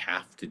what you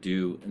have to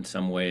do in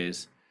some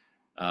ways,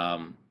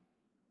 um,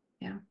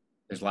 Yeah.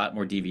 there's a lot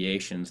more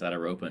deviations that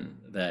are open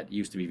that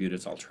used to be viewed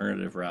as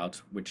alternative routes,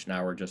 which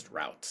now are just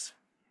routes.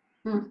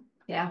 Mm.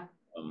 Yeah.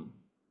 Um,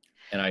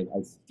 and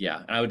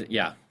yeah, I would,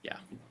 yeah, yeah.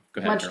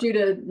 Go ahead,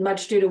 Carol.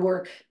 Much due to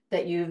work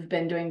that you've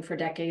been doing for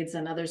decades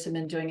and others have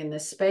been doing in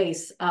this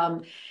space.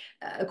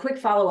 A quick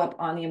follow-up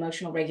on the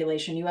emotional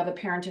regulation. You have a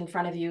parent in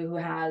front of you who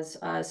has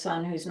a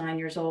son who's 9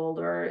 years old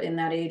or in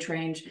that age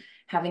range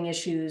having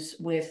issues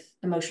with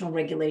emotional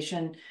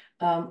regulation.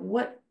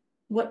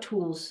 What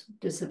tools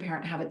does the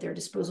parent have at their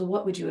disposal?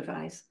 What would you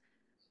advise?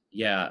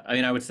 Yeah, I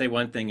mean, I would say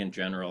one thing in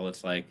general,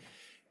 it's like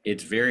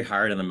it's very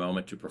hard in the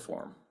moment to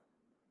perform,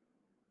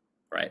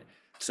 right?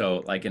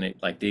 So like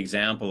like the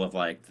example of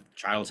like the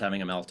child's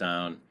having a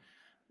meltdown,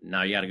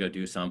 now you got to go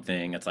do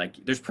something. It's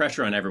like there's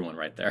pressure on everyone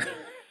right there.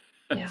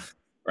 Yeah.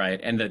 Right?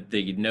 And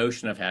the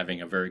notion of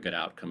having a very good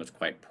outcome is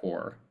quite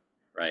poor,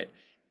 right?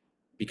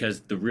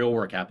 Because the real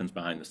work happens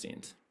behind the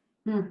scenes.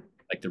 Hmm.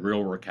 Like the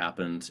real work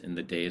happens in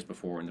the days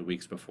before and the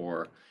weeks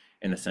before,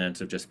 in the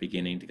sense of just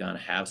beginning to kind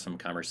of have some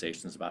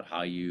conversations about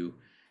how you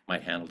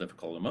might handle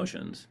difficult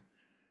emotions,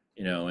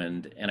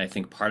 and I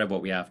think part of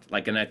what we have to,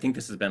 like, and I think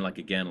this has been like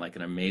again like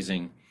an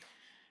amazing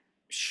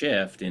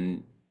shift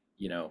in,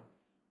 you know,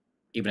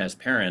 even as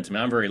parents. I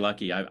mean, I'm very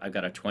lucky. I've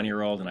got a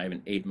 20-year-old and I have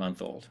an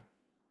 8-month-old,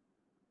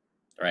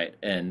 right?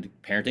 And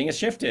parenting has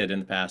shifted in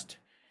the past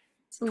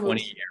Absolutely.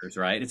 20 years,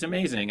 right? It's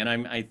amazing.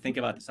 And I think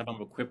about the stuff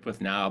I'm equipped with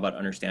now about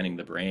understanding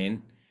the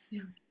brain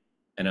Yeah.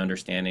 and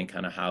understanding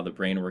kind of how the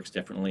brain works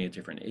differently at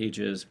different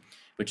ages,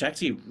 which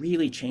actually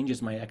really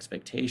changes my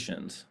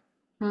expectations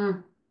Hmm.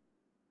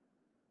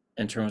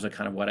 in terms of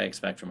kind of what I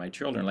expect from my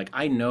children. Like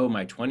I know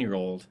my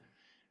 20-year-old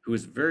who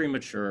is very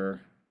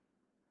mature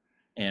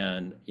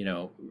and,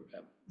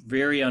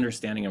 very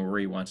understanding of where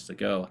he wants to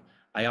go.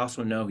 I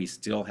also know he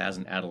still has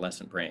an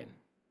adolescent brain.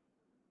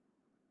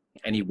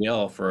 and he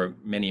will for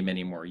many,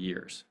 many more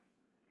years,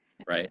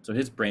 right? So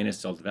his brain is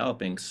still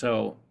developing.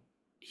 So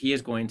he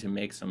is going to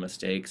make some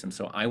mistakes. And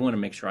so I want to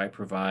make sure I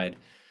provide,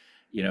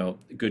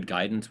 good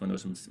guidance when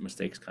those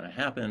mistakes kind of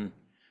happen,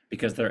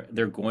 because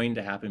they're going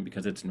to happen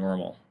because it's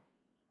normal.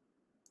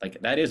 Like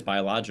that is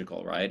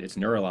biological, right? It's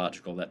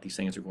neurological that these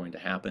things are going to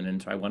happen.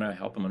 And so I want to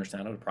help them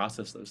understand how to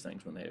process those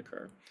things when they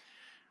occur.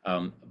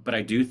 But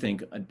I do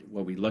think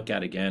what we look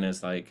at again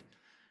is like,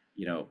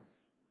 you know,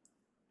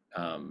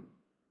 um,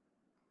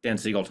 Dan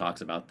Siegel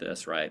talks about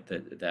this, right?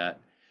 That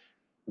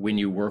when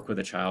you work with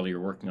a child, you're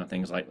working on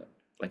things like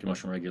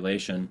emotional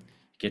regulation,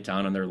 get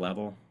down on their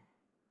level.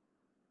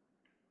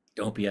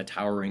 Don't be a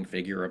towering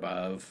figure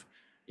above,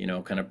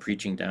 kind of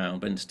preaching down,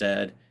 but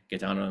instead get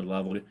down on their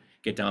level,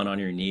 get down on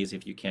your knees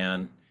if you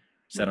can,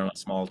 sit on a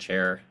small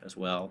chair as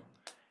well,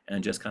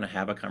 and just kind of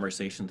have a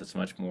conversation that's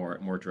much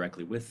more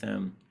directly with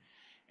them.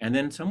 And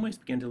then in some ways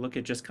begin to look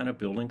at just kind of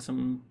building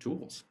some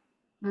tools.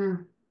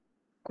 Mm,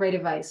 great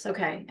advice.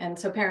 Okay. And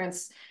so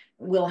parents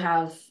will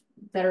have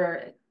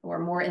better or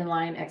more in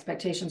line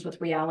expectations with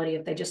reality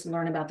if they just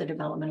learn about the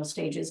developmental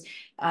stages.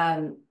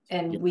 And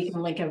we Yes.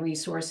 can link a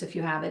resource if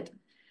you have it.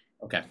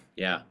 Okay.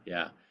 Yeah.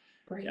 Yeah.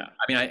 Yeah.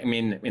 Great. I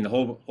mean, the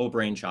whole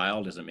brain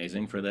child is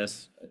amazing for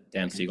this,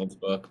 Dan Okay. Siegel's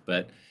book,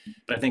 but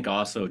I think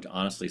also,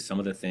 honestly, some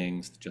of the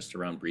things just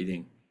around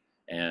breathing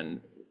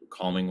and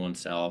calming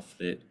oneself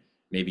that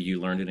maybe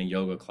you learned in a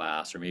yoga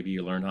class or maybe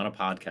you learned on a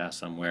podcast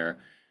somewhere,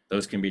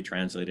 those can be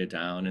translated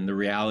down. And the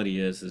reality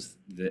is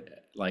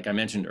that, like I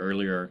mentioned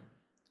earlier,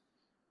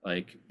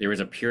 like there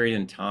was a period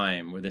in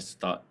time where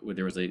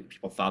there was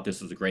people thought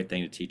this was a great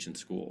thing to teach in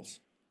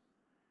schools.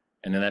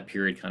 And then that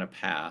period kind of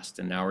passed,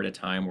 and now we're at a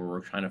time where we're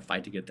trying to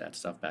fight to get that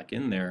stuff back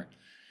in there.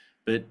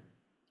 But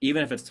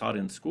even if it's taught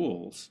in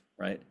schools,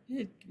 right,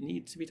 it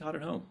needs to be taught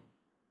at home.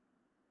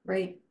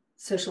 Great.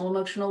 Social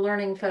emotional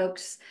learning,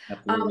 folks.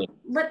 Absolutely.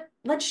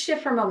 Let's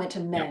shift for a moment to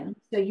Yeah. men.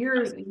 So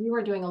you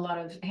are doing a lot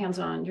of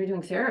hands-on, you're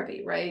doing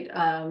therapy, right?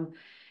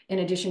 In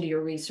addition to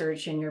your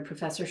research and your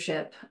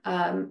professorship.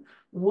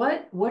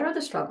 What are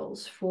the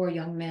struggles for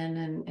young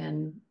men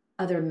and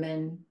other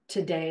men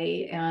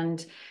today?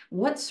 And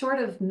what sort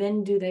of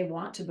men do they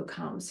want to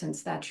become,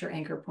 since that's your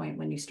anchor point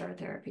when you start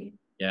therapy?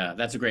 Yeah,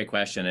 that's a great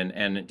question.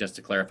 And just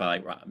to clarify,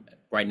 like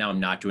right now, I'm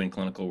not doing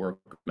clinical work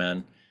with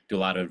men. Do a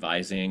lot of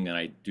advising, and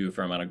I do a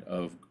fair amount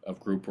of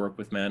group work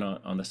with men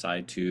on the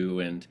side too.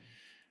 And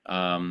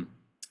um,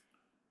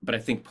 but I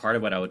think part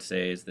of what I would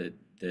say is that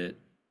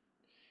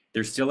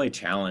there's still a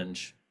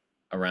challenge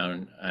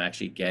around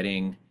actually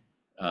getting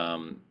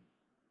um,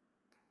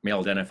 male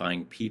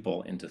identifying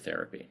people into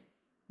therapy.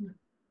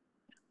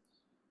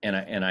 And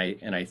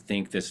I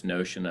think this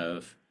notion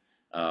of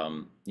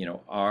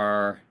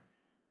are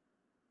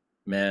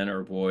men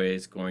or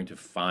boys going to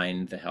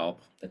find the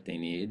help that they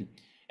need?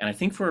 And I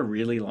think for a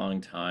really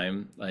long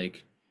time,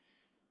 like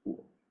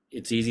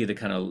it's easy to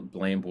kind of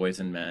blame boys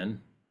and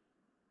men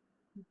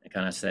and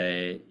kind of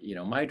say,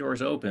 my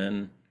door's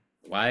open.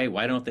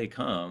 Why don't they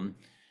come?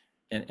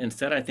 And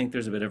instead, I think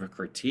there's a bit of a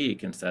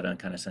critique instead of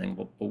kind of saying,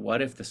 well, but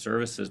what if the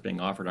services being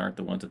offered aren't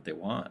the ones that they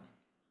want?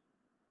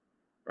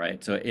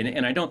 Right. So,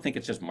 and I don't think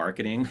it's just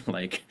marketing,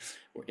 like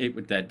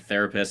that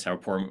therapists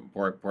have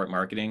poor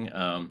marketing,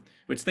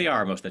 which they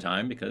are most of the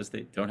time because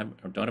they don't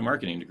have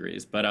marketing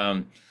degrees. But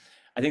I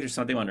think there's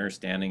something on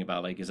understanding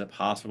about like, is it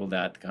possible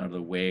that kind of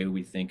the way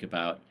we think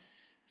about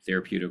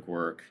therapeutic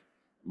work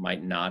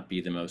might not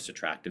be the most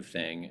attractive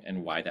thing,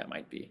 and why that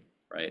might be,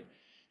 right?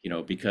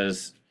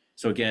 Because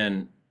so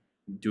again,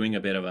 doing a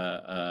bit of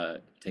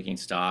a taking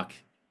stock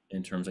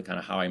in terms of kind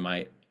of how I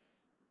might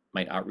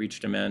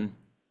outreach to men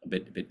a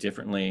bit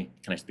differently.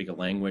 Can I speak a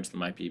language that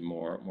might be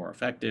more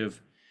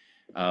effective?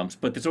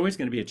 But there's always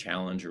going to be a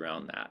challenge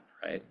around that,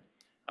 right?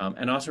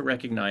 And also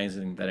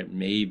recognizing that it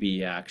may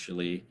be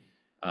actually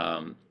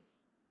um,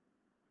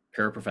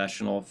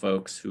 paraprofessional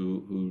folks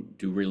who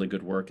do really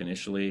good work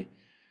initially.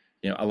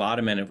 A lot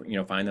of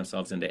men find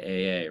themselves into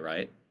AA,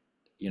 right?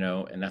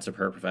 And that's a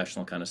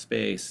paraprofessional kind of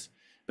space,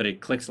 but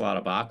it clicks a lot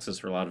of boxes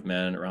for a lot of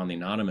men around the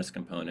anonymous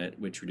component,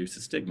 which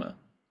reduces stigma,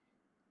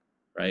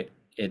 right?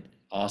 It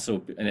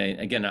also, and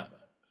again,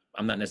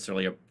 I'm not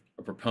necessarily a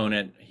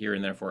proponent here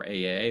and there for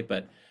AA,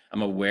 but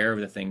I'm aware of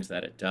the things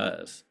that it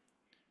does,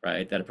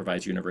 right? That it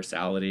provides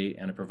universality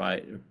and it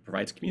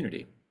provides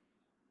community.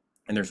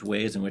 And there's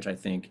ways in which I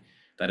think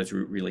that is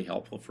really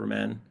helpful for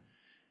men.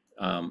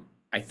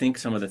 I think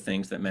some of the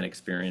things that men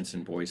experience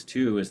in boys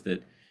too is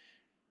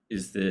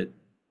that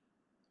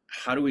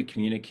how do we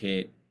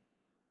communicate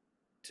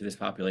to this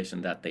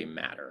population that they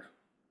matter?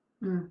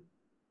 Mm.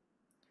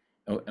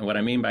 And what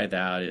I mean by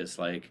that is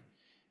like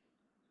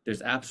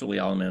there's absolutely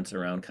elements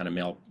around kind of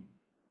male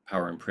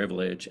power and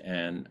privilege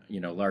and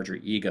larger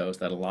egos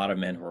that a lot of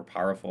men who are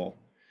powerful,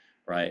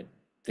 right,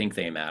 think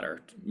they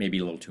matter, maybe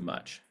a little too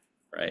much,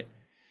 right?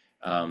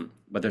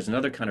 But there's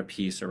another kind of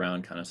piece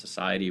around kind of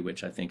society,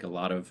 which I think a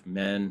lot of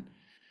men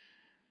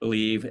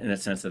believe in a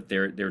sense that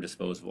they're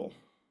disposable,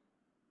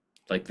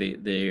 like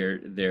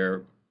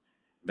they're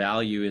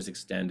value is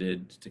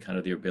extended to kind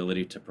of the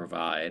ability to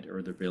provide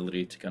or the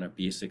ability to kind of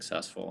be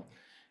successful.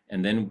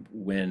 And then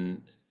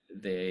when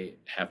they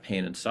have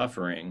pain and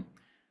suffering,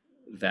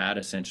 that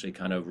essentially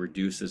kind of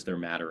reduces their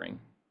mattering,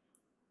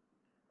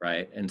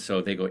 right? And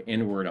so they go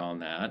inward on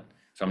that.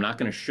 So I'm not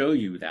going to show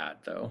you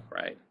that though,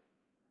 right?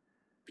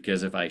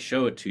 Because if I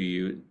show it to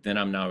you, then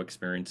I'm now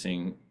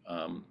experiencing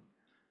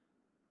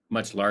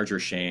much larger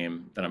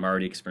shame than I'm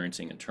already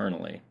experiencing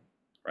internally,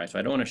 right? So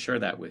I don't want to share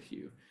that with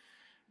you.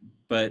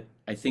 But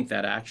I think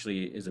that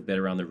actually is a bit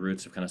around the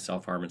roots of kind of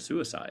self-harm and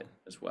suicide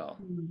as well.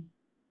 Mm.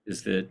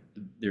 Is that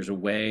there's a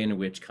way in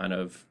which kind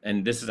of,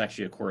 and this is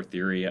actually a core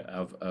theory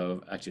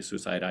of actually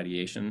suicide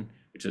ideation,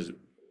 which is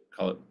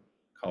called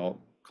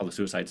the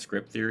suicide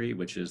script theory,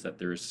 which is that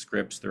there's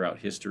scripts throughout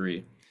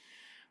history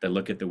that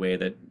look at the way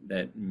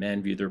that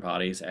men view their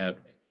bodies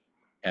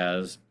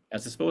as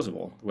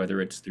disposable,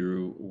 whether it's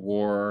through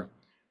war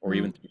or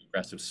even through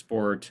aggressive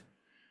sport,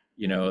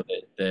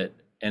 that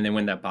and then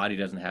when that body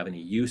doesn't have any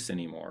use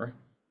anymore,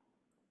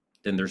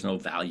 then there's no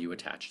value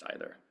attached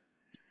either.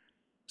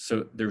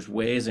 So there's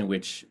ways in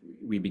which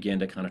we begin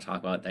to kind of talk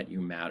about that you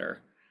matter.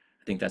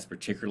 I think that's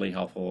particularly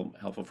helpful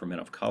for men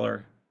of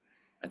color.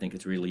 I think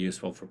it's really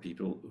useful for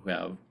people who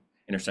have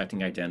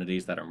intersecting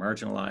identities that are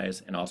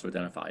marginalized and also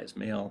identify as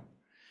male,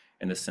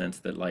 in the sense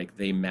that like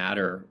they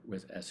matter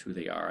as who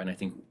they are. And I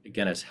think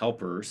again, as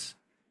helpers,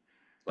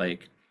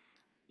 like,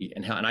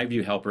 and I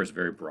view helpers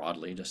very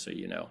broadly, just so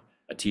you know,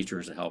 a teacher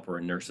is a helper,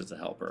 a nurse is a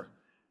helper,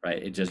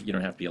 right? You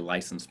don't have to be a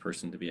licensed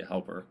person to be a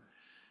helper.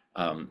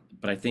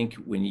 But I think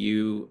when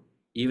you,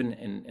 even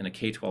in a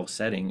K-12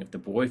 setting, if the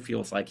boy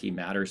feels like he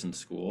matters in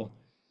school,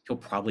 he'll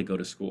probably go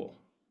to school.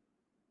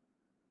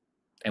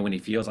 And when he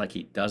feels like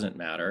he doesn't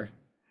matter,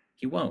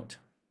 he won't,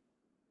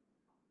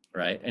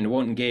 right? And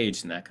won't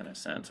engage in that kind of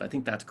sense. I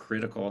think that's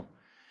critical.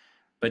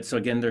 But so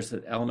again, there's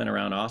an element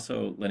around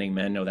also letting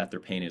men know that their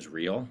pain is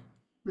real.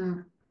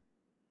 Mm.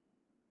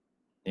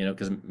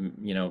 Because,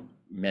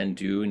 men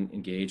do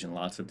engage in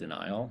lots of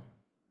denial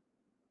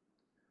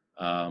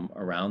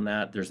around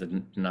that. There's a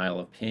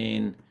denial of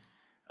pain.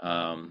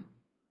 And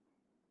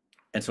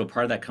so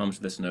part of that comes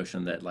to this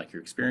notion that like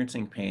you're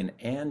experiencing pain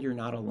and you're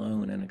not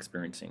alone in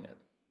experiencing it.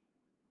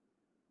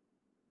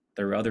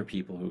 There are other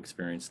people who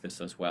experience this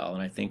as well.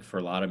 And I think for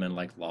a lot of men,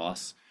 like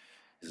loss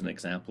is an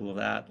example of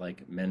that.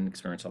 Like men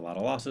experience a lot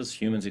of losses,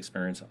 humans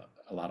experience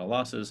a lot of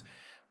losses.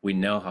 We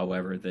know,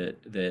 however,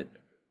 that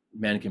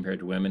men compared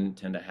to women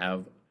tend to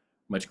have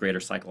much greater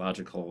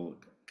psychological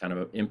kind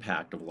of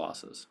impact of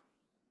losses,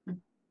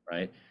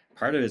 right?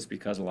 Part of it is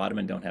because a lot of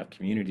men don't have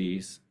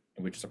communities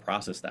in which to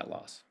process that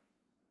loss.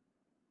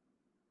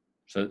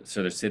 So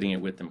they're sitting it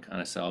with them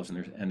kind of selves,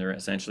 and they're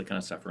essentially kind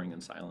of suffering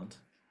in silence.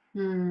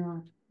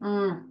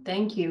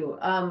 Thank you.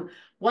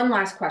 One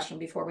last question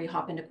before we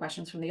hop into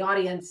questions from the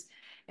audience.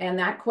 And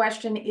that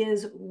question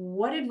is,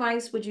 what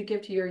advice would you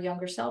give to your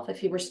younger self if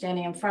he were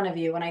standing in front of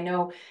you? And I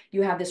know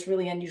you have this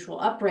really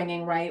unusual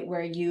upbringing, right,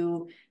 where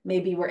you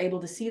maybe were able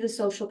to see the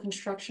social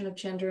construction of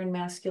gender and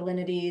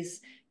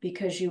masculinities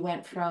because you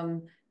went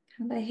from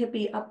kind of a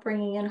hippie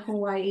upbringing in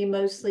Hawaii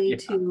mostly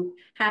to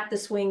half the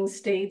swing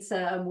states,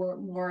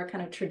 more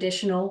kind of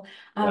traditional.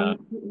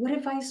 What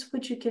advice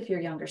would you give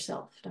your younger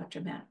self, Dr.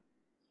 Matt?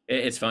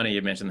 It's funny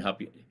you mentioned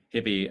the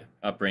hippie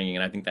upbringing,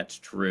 and I think that's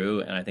true.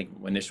 And I think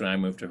initially when I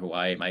moved to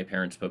Hawaii, my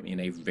parents put me in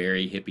a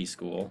very hippie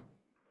school.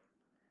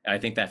 And I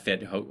think that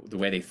fit the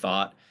way they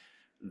thought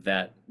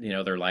that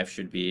their life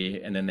should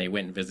be. And then they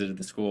went and visited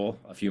the school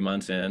a few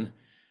months in,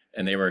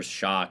 and they were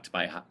shocked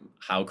by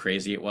how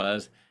crazy it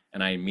was.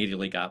 And I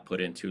immediately got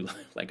put into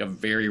like a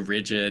very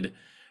rigid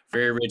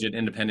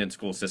independent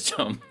school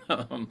system.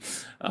 But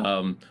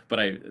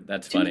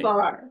that's funny. Too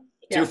far.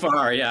 Too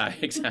far, yeah,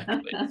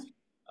 exactly.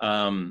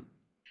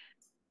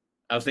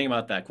 I was thinking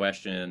about that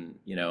question,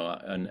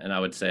 and I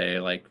would say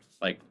like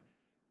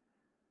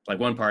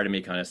one part of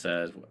me kind of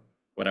says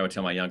what I would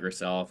tell my younger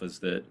self is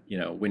that,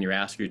 when you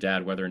ask your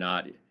dad whether or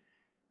not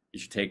you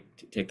should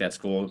take that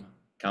school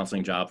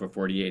counseling job for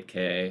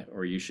 48K,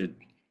 or you should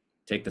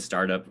take the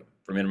startup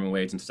for minimum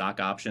wage and stock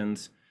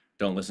options,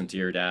 don't listen to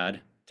your dad,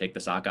 take the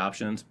stock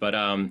options. But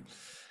I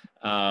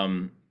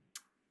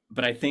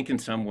think in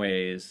some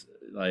ways,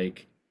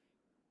 like,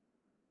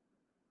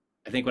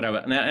 I think what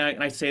and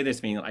I say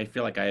this meaning I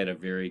feel like I had a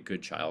very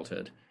good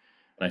childhood,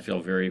 and I feel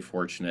very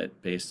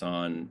fortunate based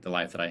on the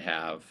life that I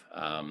have,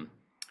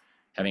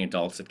 having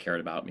adults that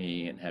cared about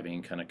me and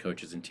having kind of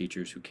coaches and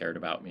teachers who cared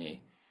about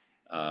me.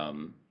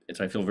 And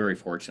so I feel very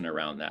fortunate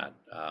around that.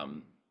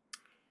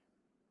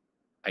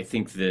 I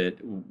think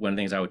that one of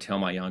the things I would tell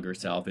my younger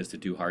self is to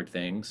do hard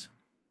things.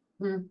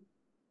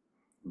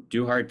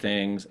 Do hard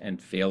things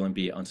and fail and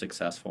be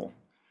unsuccessful,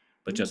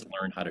 but just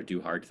learn how to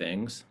do hard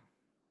things.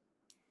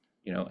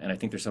 And I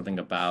think there's something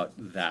about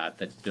that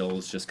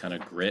builds just kind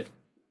of grit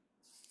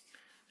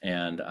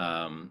and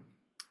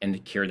to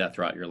carry that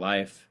throughout your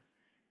life.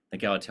 I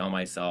think I would tell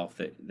myself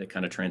that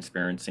kind of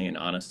transparency and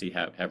honesty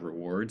have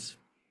rewards.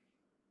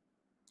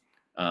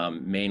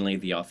 Mainly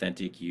the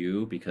authentic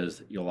you,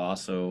 because you'll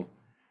also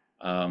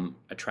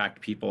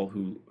attract people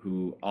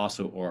who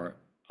also are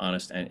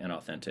honest and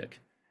authentic,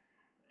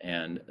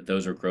 and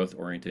those are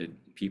growth-oriented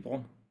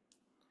people.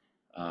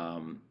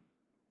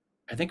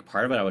 I think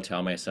part of it I would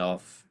tell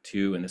myself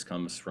too, and this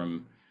comes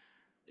from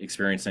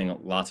experiencing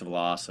lots of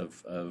loss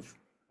of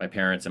my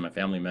parents and my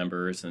family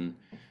members, and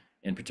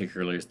in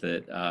particular, is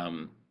that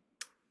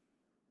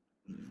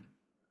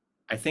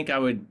I think I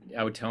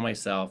would tell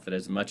myself that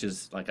as much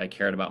as like I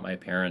cared about my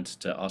parents,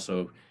 to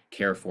also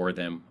care for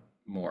them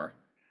more,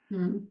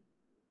 Mm.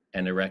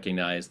 and to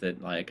recognize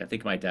that like I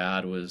think my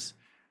dad was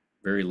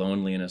very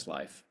lonely in his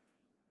life.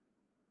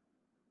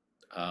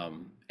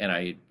 And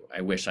I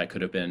wish I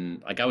could have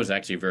been like I was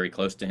actually very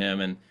close to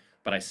him, and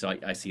but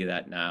I see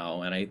that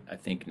now, and I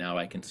think now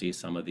I can see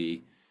some of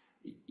the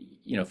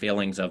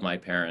failings of my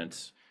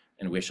parents,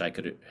 and wish I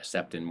could have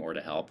stepped in more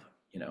to help.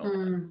 You know,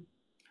 Mm.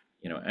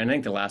 and I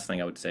think the last thing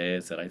I would say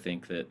is that I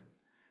think that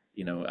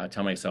I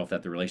tell myself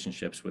that the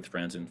relationships with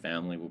friends and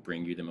family will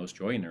bring you the most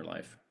joy in your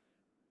life.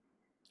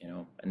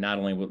 And not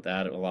only will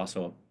that, it will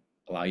also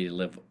allow you to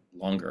live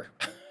longer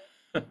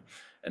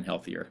and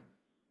healthier.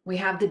 We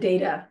have the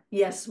data.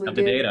 Yes, we Have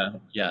the do. data,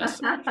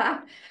 yes.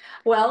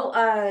 Well,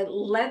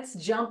 let's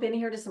jump in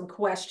here to some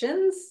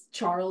questions.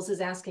 Charles is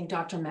asking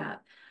Dr.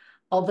 Matt,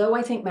 although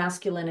I think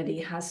masculinity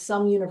has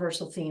some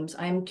universal themes,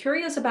 I am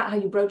curious about how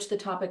you broach the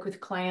topic with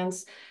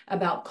clients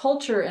about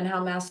culture and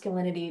how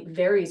masculinity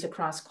varies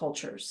across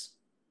cultures.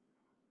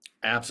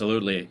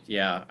 Absolutely.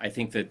 Yeah. I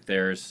think that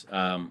there's,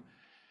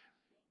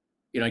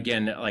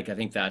 again, like I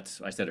think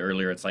that's, I said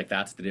earlier, it's like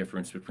that's the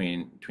difference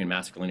between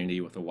masculinity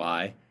with a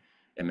Y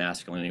and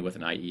masculinity with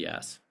an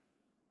IES,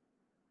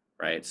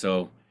 right?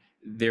 So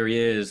there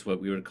is what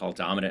we would call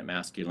dominant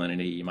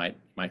masculinity. You might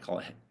call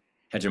it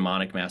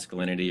hegemonic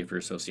masculinity if you're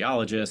a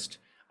sociologist.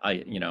 I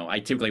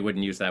typically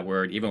wouldn't use that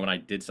word even when I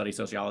did study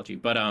sociology,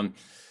 but I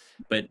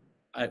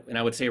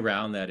would say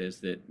around that is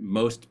that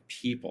most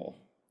people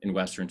in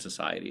Western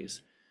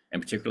societies,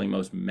 and particularly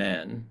most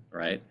men,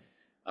 right,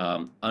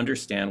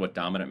 understand what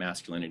dominant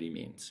masculinity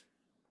means,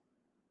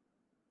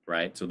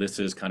 right? So this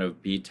is kind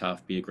of be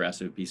tough, be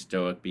aggressive, be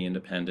stoic, be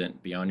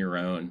independent, be on your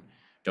own,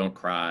 don't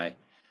cry.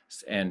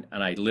 And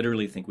I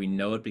literally think we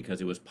know it because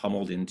it was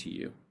pummeled into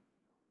you.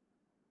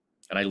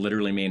 And I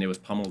literally mean it was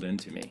pummeled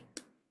into me.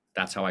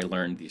 That's how I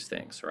learned these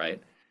things,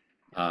 right?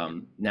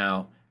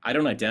 Now, I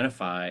don't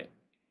identify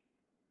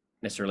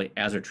necessarily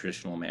as a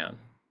traditional man.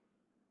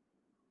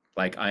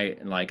 Like I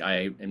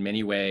in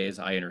many ways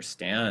I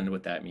understand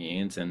what that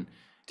means, and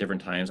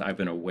different times I've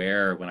been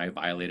aware when I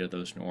violated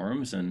those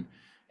norms, and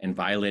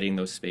violating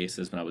those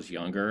spaces when I was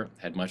younger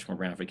had much more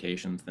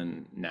ramifications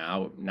than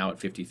now at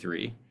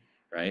 53,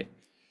 right?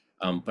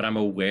 But I'm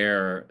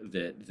aware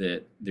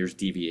that there's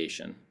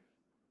deviation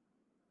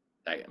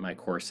at my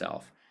core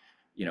self,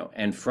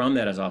 and from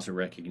that is also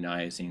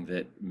recognizing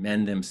that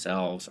men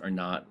themselves are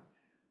not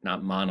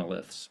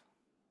monoliths,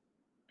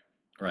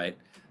 right?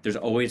 There's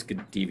always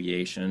good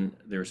deviation.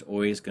 There's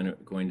always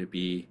going to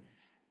be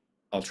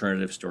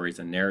alternative stories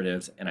and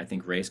narratives. And I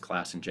think race,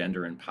 class, and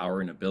gender, and power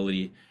and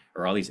ability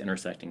are all these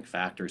intersecting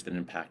factors that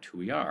impact who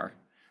we are.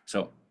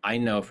 So I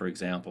know, for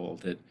example,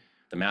 that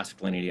the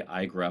masculinity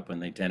I grew up in,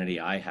 the identity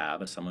I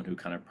have as someone who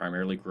kind of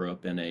primarily grew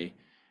up in a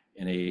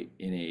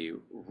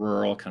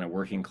rural kind of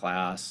working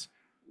class,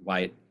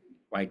 white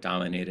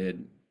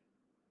dominated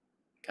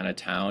kind of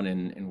town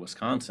in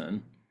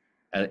Wisconsin,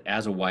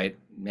 as a white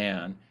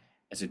man,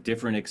 it's a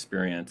different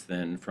experience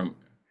than from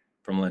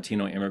a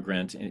Latino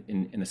immigrant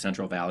in the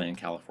Central Valley in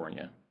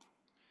California.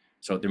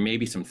 So there may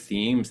be some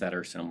themes that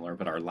are similar,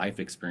 but our life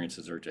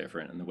experiences are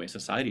different, and the way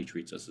society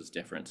treats us is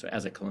different. So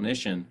as a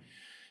clinician,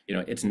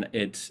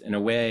 it's in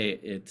a way,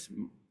 it's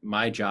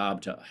my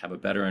job to have a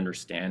better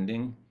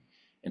understanding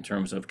in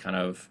terms of kind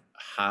of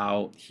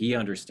how he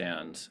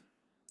understands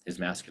his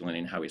masculinity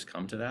and how he's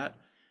come to that.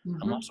 I'm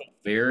Mhm. also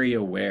very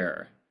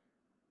aware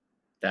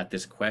that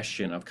this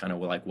question of kind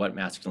of like what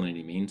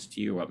masculinity means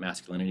to you, or what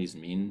masculinities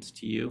means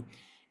to you,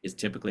 is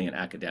typically an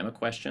academic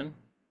question,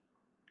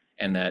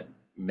 and that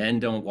men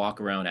don't walk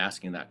around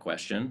asking that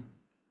question.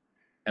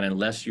 And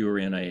unless you were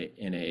in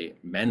a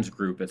men's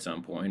group at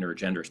some point, or a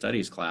gender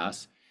studies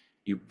class,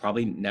 you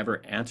probably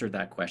never answered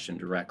that question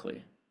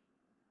directly,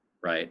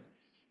 right?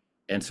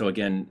 And so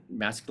again,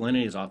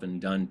 masculinity is often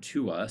done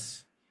to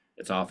us,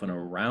 it's often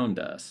around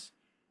us,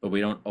 but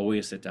we don't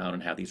always sit down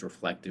and have these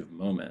reflective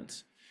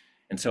moments.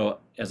 And so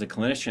as a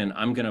clinician,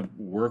 I'm going to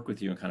work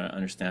with you and kind of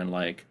understand,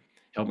 like,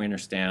 help me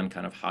understand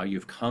kind of how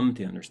you've come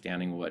to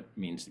understanding what it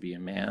means to be a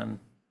man.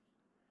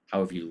 How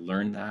have you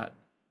learned that?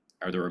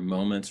 Are there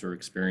moments or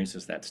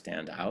experiences that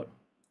stand out,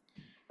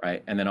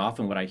 right? And then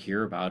often what I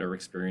hear about are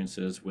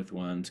experiences with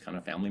one's kind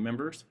of family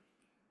members,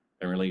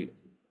 and really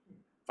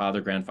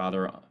father,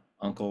 grandfather,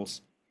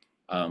 uncles,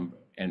 um,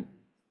 and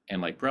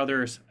and like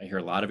brothers. I hear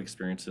a lot of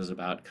experiences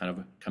about kind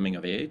of coming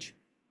of age,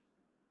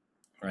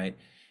 right?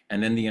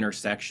 And then the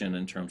intersection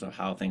in terms of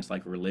how things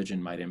like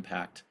religion might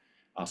impact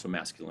also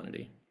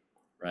masculinity,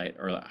 right?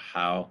 Or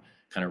how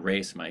kind of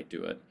race might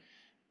do it.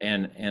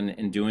 And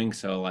in doing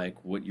so,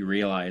 like what you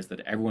realize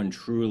that everyone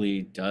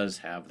truly does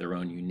have their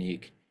own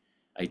unique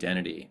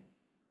identity,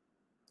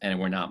 and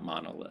we're not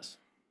monoliths.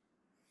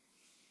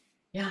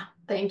 Yeah,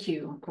 thank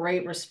you.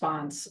 Great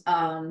response.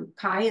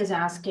 Kai is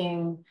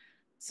asking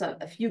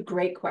a few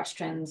great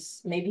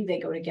questions. Maybe they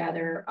go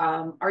together.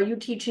 Are you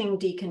teaching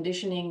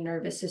deconditioning,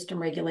 nervous system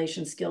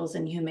regulation skills,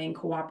 and humane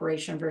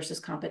cooperation versus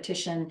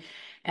competition?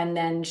 And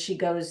then she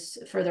goes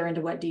further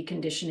into what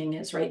deconditioning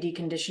is, right?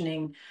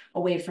 Deconditioning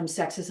away from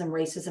sexism,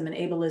 racism, and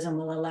ableism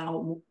will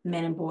allow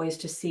men and boys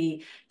to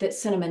see that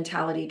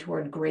sentimentality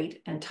toward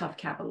great and tough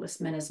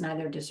capitalist men is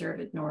neither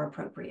deserved nor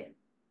appropriate.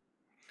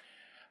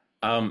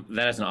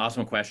 That is an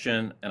awesome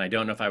question, and I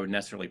don't know if I would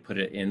necessarily put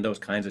it in those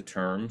kinds of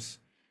terms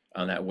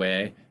that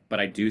way, but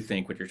I do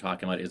think what you're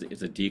talking about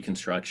is a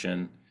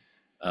deconstruction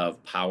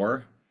of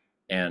power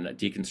and a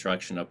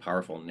deconstruction of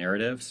powerful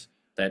narratives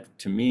that,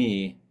 to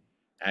me,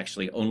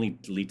 actually only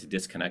lead to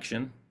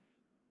disconnection.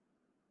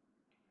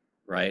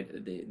 Right?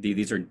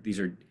 These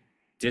are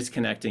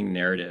disconnecting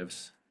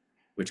narratives,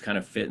 which kind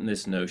of fit in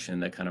this notion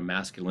that kind of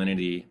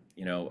masculinity.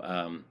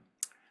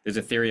 There's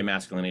a theory of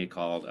masculinity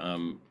called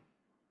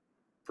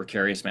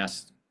precarious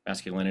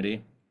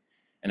masculinity,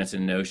 and it's a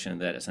notion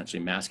that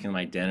essentially masculine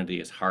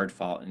identity is hard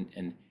fought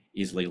and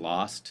easily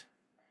lost.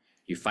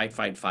 You fight,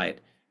 fight, fight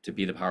to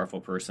be the powerful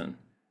person,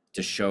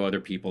 to show other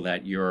people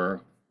that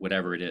you're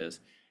whatever it is,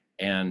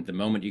 and the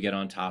moment you get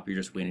on top, you're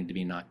just waiting to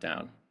be knocked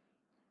down.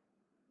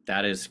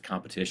 That is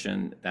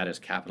competition. That is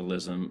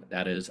capitalism.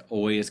 That is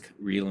always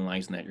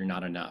realizing that you're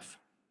not enough,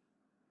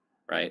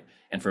 right?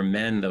 And for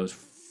men, those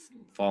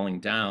falling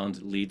down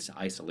leads to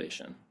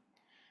isolation.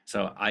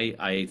 So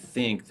I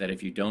think that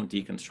if you don't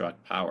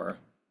deconstruct power,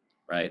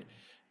 right,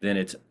 then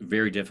it's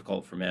very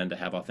difficult for men to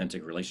have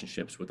authentic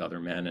relationships with other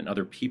men and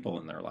other people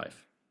in their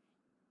life.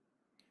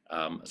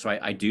 So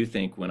I do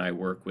think when I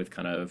work with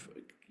kind of,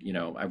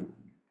 I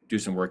do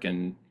some work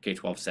in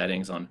K-12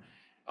 settings on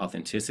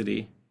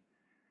authenticity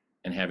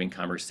and having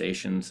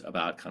conversations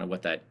about kind of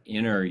what that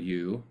inner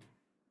you,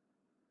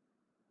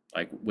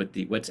 like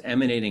what's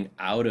emanating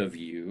out of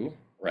you,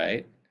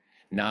 right?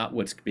 Not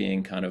what's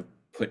being kind of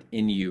put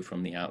in you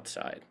from the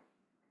outside,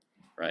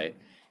 right?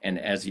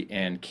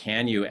 And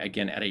can you,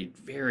 again, at a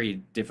very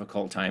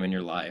difficult time in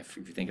your life,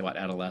 if you think about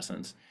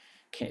adolescence,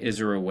 is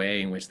there a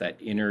way in which that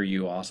inner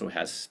you also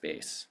has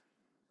space,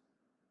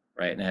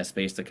 right? And has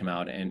space to come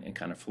out and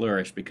kind of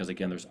flourish, because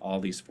again, there's all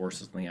these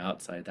forces on the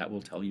outside that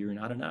will tell you you're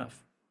not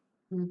enough.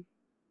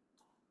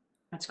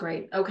 That's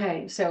great.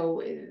 Okay,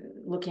 so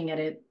looking at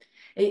it,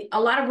 a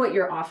lot of what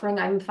you're offering,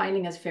 I'm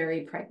finding is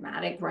very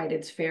pragmatic, right?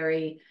 It's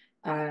very,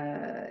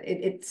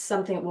 it's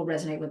something that will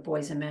resonate with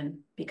boys and men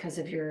because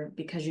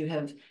you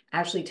have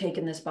actually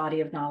taken this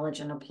body of knowledge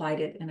and applied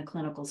it in a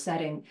clinical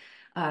setting.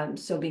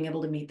 So being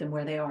able to meet them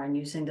where they are and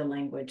using the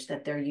language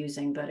that they're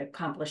using, but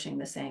accomplishing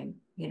the same,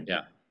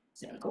 Yeah.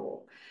 same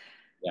goal.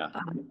 Yeah.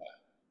 Um,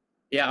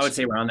 Yeah, I would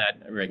say around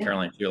that, right, yeah,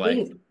 Caroline, too, like,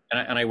 please.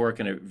 and I work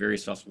in a very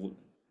social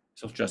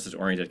justice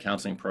oriented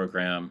counseling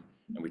program,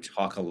 and we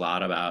talk a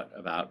lot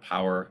about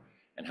power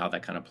and how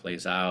that kind of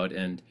plays out.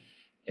 And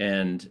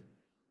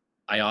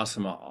I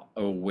also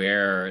am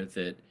aware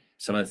that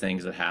some of the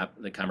things that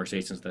happen, the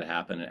conversations that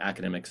happen in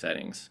academic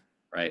settings,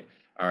 right,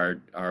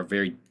 are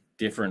very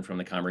different from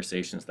the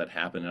conversations that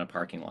happen in a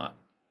parking lot,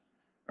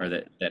 or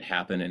that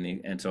happen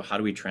and so how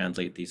do we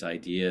translate these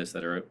ideas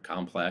that are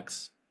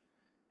complex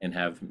and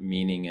have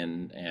meaning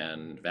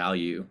and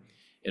value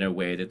in a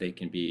way that they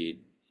can be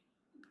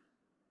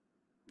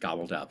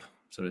gobbled up,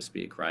 so to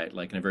speak, right?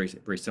 Like in a very,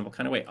 very simple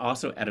kind of way,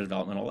 also at a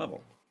developmental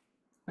level.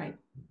 Right.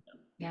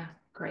 Yeah,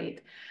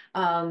 great.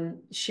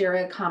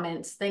 Shara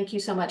comments, thank you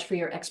so much for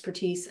your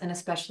expertise and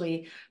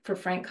especially for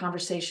frank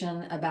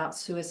conversation about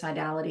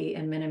suicidality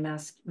and men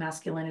and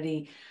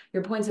masculinity.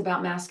 Your points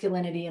about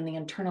masculinity and the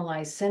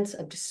internalized sense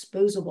of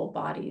disposable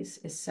bodies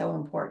is so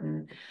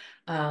important.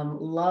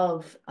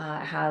 Love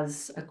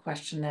has a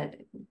question that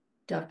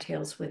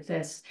dovetails with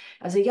this.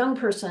 As a young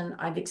person,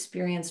 I've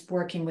experienced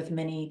working with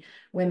many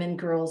women,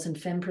 girls, and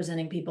femme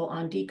presenting people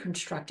on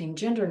deconstructing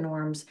gender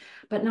norms,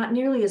 but not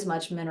nearly as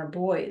much men or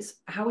boys.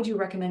 How would you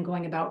recommend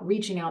going about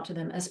reaching out to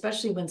them,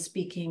 especially when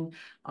speaking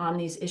on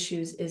these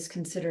issues is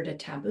considered a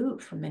taboo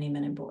for many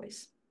men and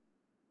boys?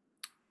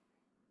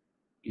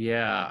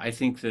 Yeah, I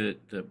think that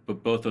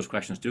but both those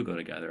questions do go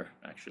together,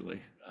 actually,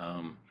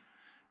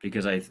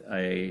 because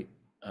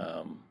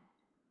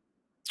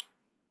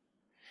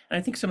and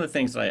I think some of the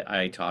things that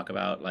I talk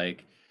about,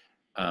 like,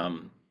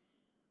 um,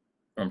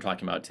 or I'm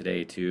talking about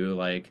today too,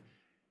 like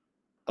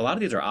a lot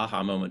of these are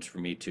aha moments for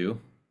me too.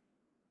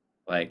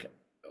 Like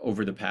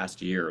over the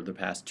past year or the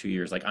past 2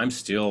 years, like I'm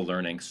still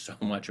learning so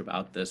much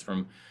about this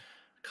from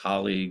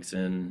colleagues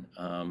and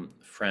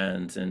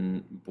friends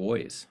and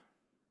boys,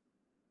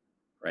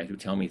 right, who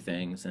tell me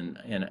things. And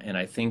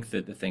I think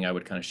that the thing I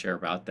would kind of share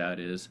about that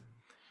is,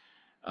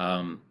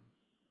 um,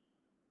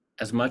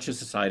 as much as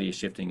society is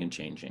shifting and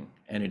changing,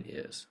 and it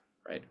is,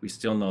 right, we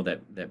still know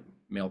that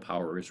male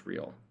power is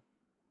real.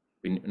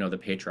 We know the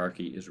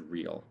patriarchy is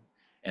real,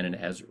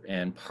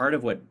 and part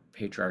of what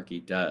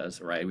patriarchy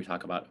does, right? We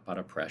talk about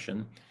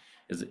oppression,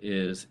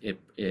 is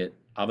it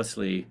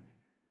obviously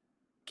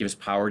gives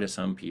power to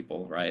some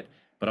people, right?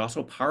 But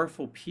also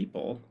powerful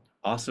people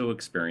also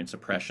experience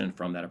oppression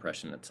from that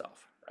oppression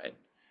itself, right?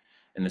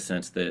 In the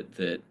sense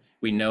that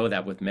we know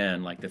that with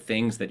men, like the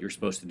things that you're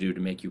supposed to do to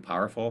make you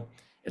powerful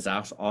is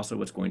also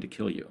what's going to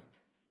kill you.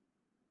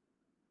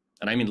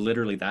 And I mean,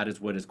 literally, that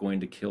is what is going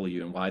to kill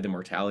you, and why the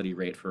mortality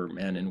rate for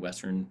men in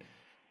Western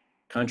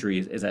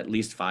countries is at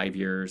least 5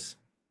 years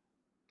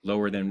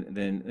lower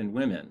than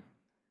women.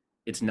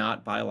 It's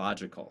not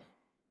biological.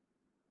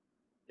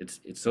 It's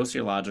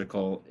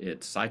sociological,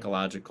 it's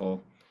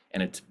psychological,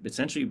 and it's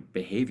essentially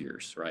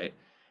behaviors, right?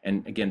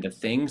 And again, the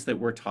things that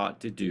we're taught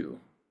to do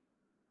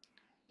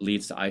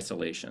leads to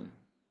isolation.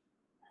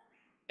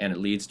 And it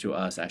leads to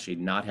us actually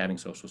not having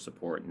social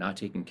support, not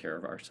taking care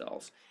of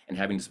ourselves, and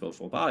having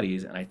disposable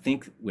bodies. And I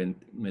think with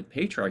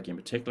patriarchy in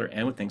particular,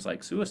 and with things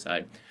like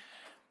suicide,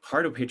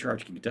 part of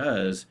patriarchy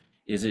does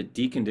is it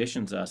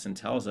deconditions us and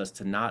tells us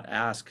to not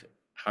ask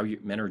how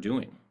men are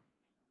doing.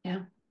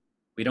 Yeah.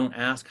 We don't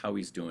ask how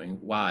he's doing.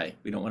 Why?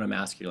 We don't want to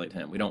emasculate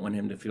him. We don't want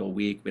him to feel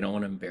weak. We don't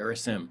want to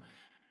embarrass him.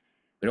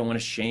 We don't want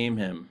to shame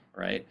him,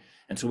 right?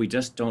 And so we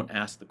just don't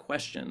ask the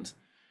questions.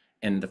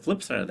 And the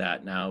flip side of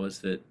that now is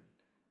that,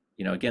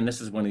 again, this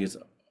is one of these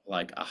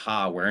like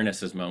aha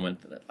awarenesses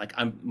moment that, like,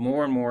 I'm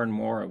more and more and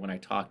more when I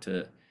talk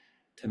to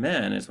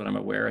men, is what I'm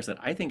aware is that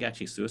I think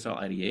actually suicidal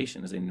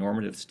ideation is a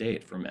normative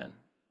state for men.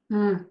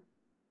 Mm.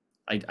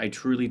 I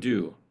truly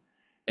do.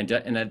 And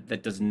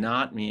that does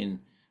not mean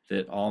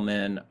that all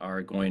men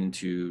are going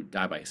to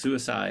die by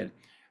suicide,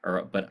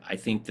 but I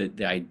think that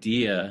the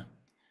idea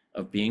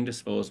of being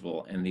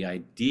disposable and the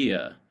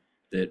idea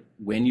that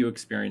when you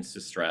experience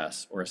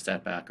distress or a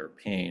setback or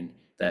pain,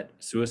 that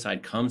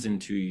suicide comes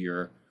into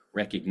your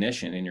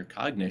recognition and your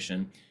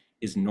cognition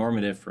is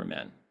normative for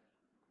men.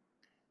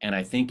 And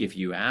I think if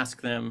you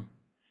ask them,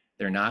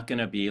 they're not going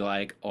to be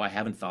like, oh, I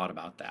haven't thought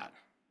about that.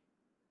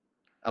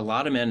 A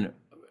lot of men,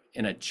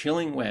 in a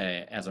chilling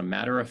way, as a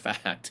matter of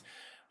fact,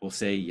 will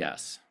say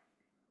yes.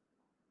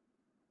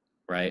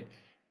 Right?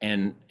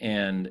 And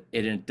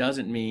it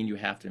doesn't mean you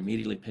have to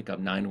immediately pick up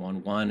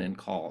 911 and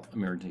call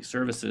emergency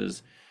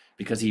services,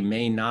 because he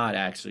may not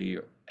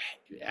actually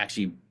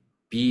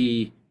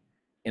be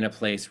in a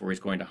place where he's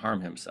going to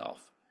harm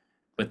himself.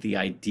 But the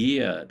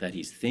idea that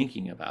he's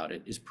thinking about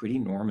it is pretty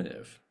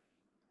normative.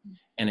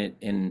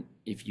 And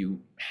if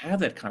you have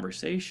that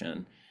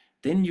conversation,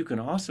 then you can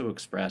also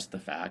express the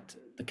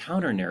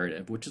counter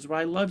narrative, which is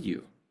why I love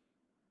you.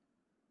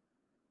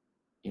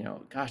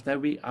 Gosh, that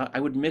would be, I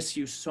would miss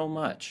you so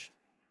much.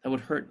 That would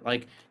hurt,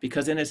 like,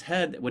 because in his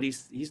head, what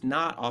he's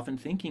not often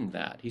thinking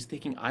that. He's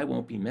thinking, I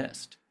won't be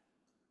missed.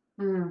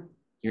 Mm.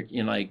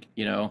 You're like,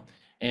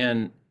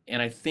 and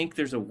I think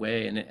there's a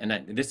way,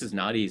 and this is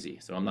not easy.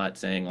 So I'm not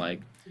saying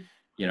like,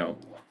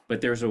 but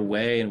there's a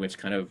way in which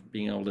kind of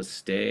being able to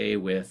stay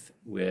with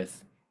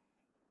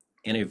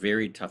in a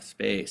very tough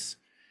space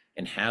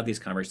and have these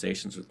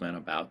conversations with men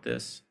about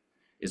this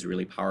is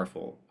really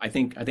powerful. I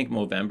think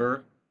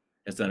Movember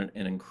has done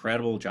an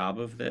incredible job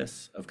of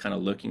this, of kind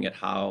of looking at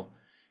how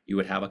you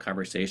would have a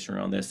conversation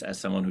around this as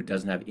someone who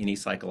doesn't have any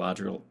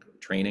psychological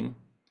training,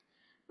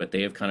 but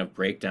they have kind of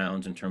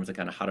breakdowns in terms of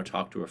kind of how to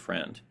talk to a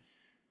friend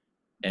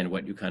and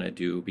what you kind of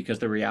do, because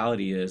the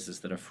reality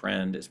is that a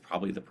friend is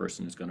probably the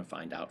person who's going to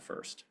find out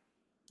first,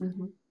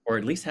 Mm-hmm. or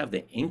at least have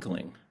the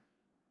inkling,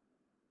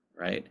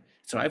 right?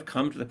 So I've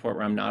come to the point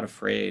where I'm not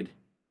afraid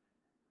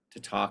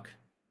to talk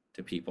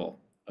to people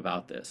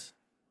about this.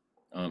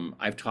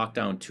 I've talked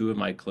down two of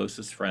my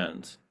closest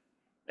friends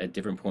at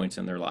different points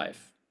in their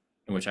life,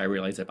 in which I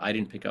realized if I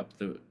didn't pick up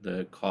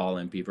the call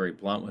and be very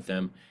blunt with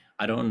them,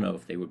 I don't know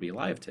if they would be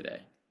alive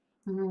today.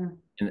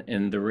 Mm-hmm.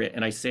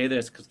 And I say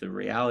this because the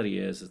reality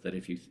is that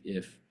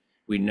if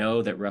we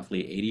know that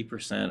roughly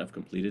 80% of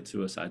completed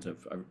suicides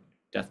of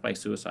death by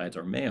suicides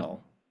are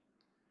male,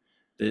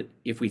 that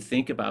if we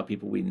think about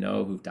people we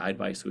know who've died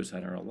by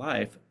suicide in our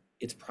life,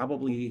 it's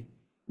probably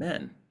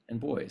men and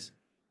boys.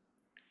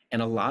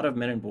 And a lot of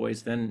men and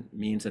boys then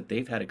means that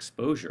they've had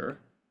exposure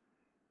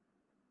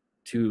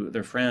to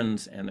their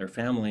friends and their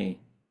family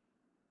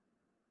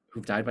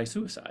who've died by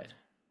suicide.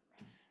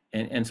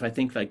 And so I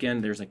think,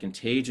 again, there's a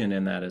contagion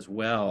in that as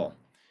well,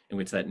 in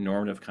which that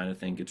normative kind of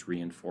thing gets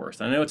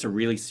reinforced. I know it's a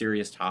really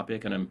serious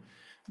topic,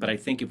 but I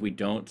think if we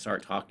don't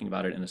start talking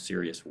about it in a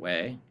serious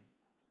way,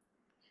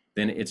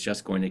 then it's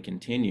just going to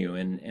continue.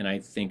 And I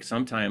think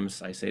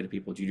sometimes I say to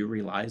people, do you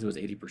realize it was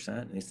 80%?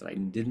 And they said, I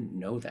didn't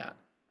know that.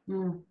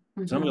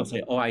 Mm-hmm. Some will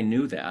say, oh, I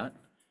knew that.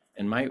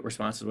 And my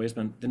response has always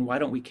been, then why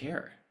don't we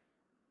care?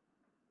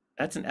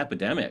 That's an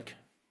epidemic.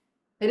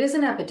 It is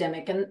an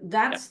epidemic, and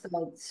that's the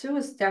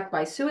death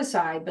by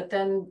suicide, but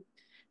then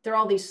there are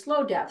all these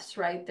slow deaths,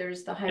 right?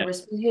 There's the high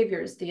risk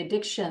behaviors, the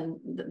addiction,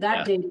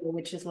 that data,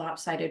 which is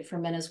lopsided for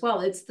men as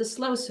well. It's the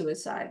slow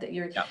suicide that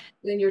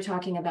when you're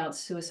talking about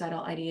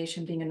suicidal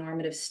ideation being a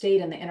normative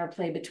state and the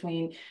interplay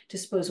between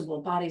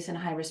disposable bodies and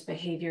high risk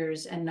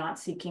behaviors and not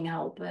seeking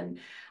help. And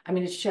I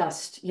mean, it's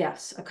just,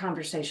 yes, a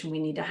conversation we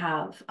need to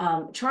have.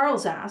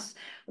 Charles asks,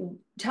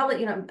 tell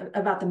it,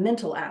 about the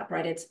mental app,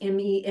 right? It's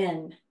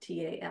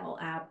MENTAL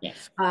app.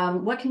 Yes.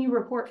 What can you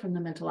report from the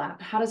mental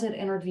app? How does it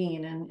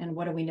intervene, and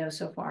what do we know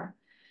so far?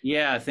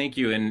 Yeah, thank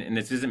you. And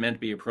this isn't meant to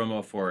be a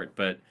promo for it,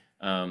 but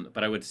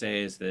I would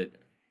say is that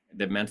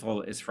the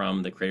mental is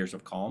from the creators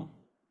of Calm.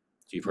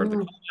 So you've heard of the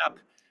Mm, Calm app.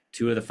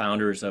 Two of the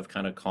founders of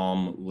kind of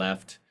Calm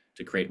left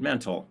to create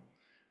Mental.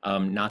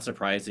 Not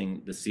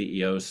surprising, the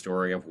CEO's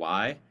story of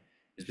why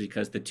is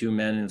because the two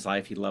men in his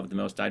life he loved the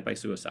most died by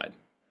suicide.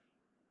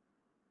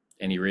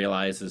 And he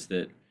realizes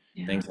that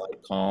yeah. things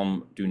like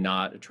Calm do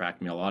not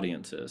attract male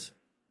audiences.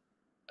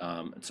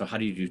 And so how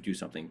do you do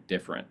something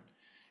different?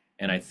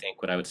 And I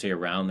think what I would say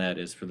around that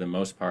is, for the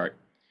most part,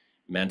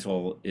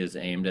 Mental is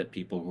aimed at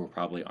people who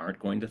probably aren't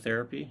going to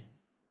therapy.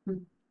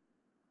 Mm,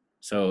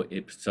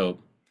 So,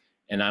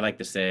 and I like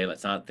to say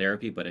it's not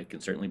therapy, but it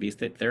can certainly be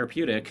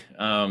therapeutic.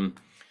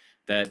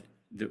 That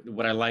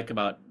what I like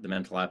about the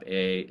Mental app,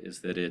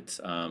 is that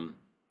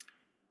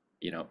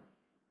you know,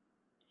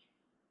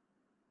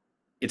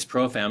 it's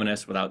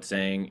pro-feminist without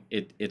saying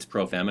it's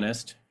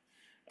pro-feminist,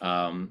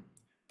 um,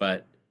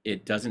 but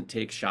it doesn't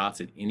take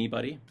shots at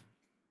anybody.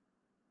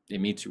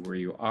 It meets you where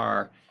you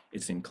are.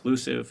 It's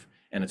inclusive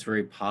and it's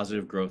very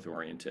positive, growth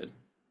oriented,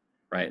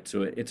 right?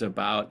 So it's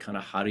about kind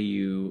of how do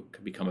you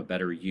become a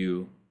better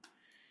you.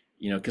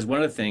 Because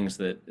one of the things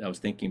that I was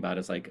thinking about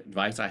is like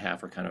advice I have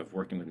for kind of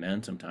working with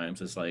men sometimes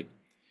is like,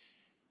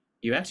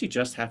 you actually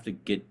just have to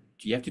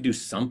you have to do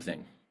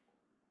something.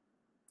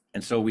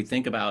 And so we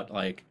think about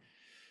like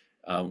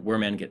where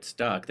men get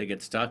stuck. They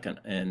get stuck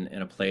in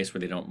a place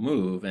where they don't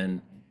move.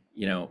 And,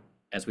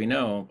 as we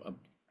know,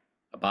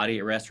 a body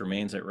at rest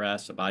remains at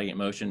rest, a body in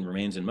motion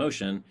remains in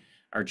motion.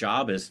 Our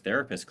job as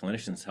therapists,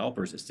 clinicians,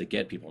 helpers is to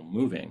get people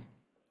moving,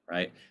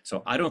 right?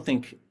 So I don't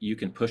think you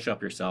can push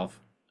up yourself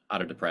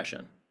out of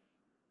depression,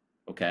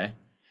 okay?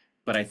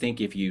 But I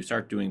think if you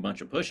start doing a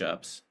bunch of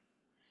push-ups,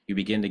 you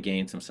begin to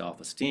gain some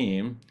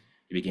self-esteem,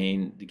 you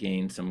begin to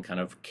gain some kind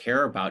of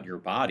care about your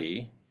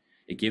body.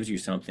 It gives you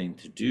something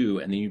to do,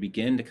 and then you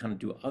begin to kind of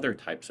do other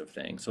types of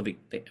things. So the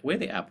way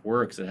the app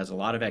works, it has a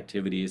lot of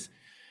activities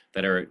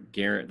that are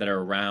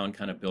around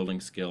kind of building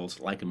skills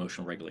like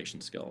emotional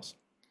regulation skills.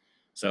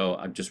 So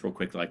I'm just real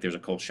quick, like there's a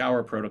cold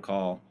shower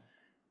protocol.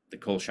 The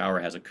cold shower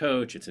has a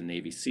coach. It's a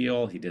Navy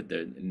SEAL. He did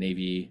the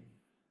Navy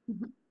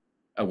mhm.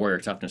 a Warrior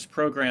Toughness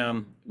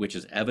program, which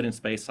is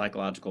evidence-based,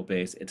 psychological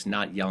based. It's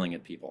not yelling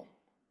at people.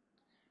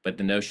 But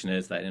the notion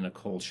is that in a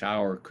cold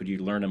shower, could you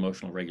learn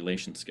emotional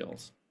regulation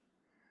skills?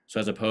 So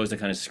as opposed to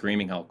kind of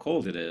screaming how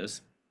cold it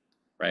is,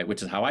 right,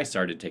 which is how I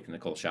started taking the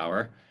cold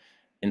shower,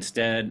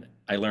 instead,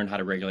 I learned how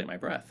to regulate my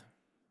breath.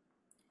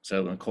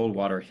 So when cold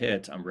water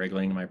hits, I'm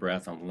regulating my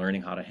breath, I'm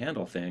learning how to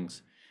handle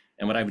things.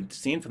 And what I've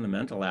seen from the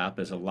Mental app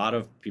is a lot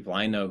of people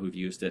I know who've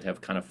used it have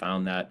kind of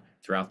found that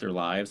throughout their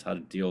lives, how to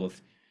deal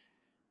with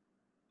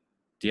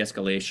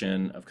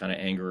de-escalation of kind of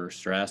anger or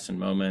stress in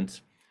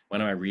moments.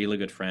 One of my really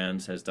good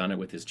friends has done it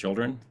with his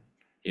children.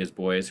 He has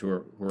boys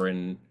who are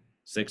in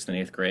sixth and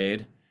eighth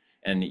grade.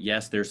 And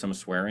yes, there's some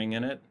swearing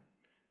in it,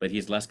 but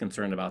he's less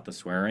concerned about the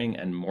swearing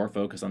and more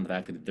focused on the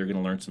fact that they're going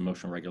to learn some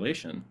emotional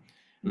regulation.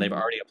 And they've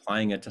Mhm. already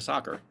applying it to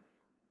soccer.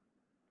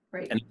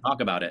 Great. And they talk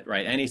about it,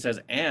 right? And he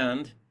says,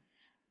 and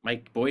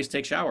my boys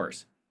take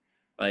showers.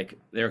 Like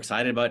they're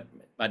excited about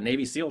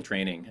Navy SEAL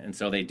training. And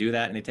so they do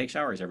that and they take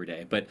showers every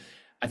day. But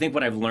I think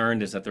what I've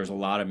learned is that there's a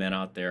lot of men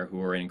out there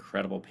who are in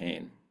incredible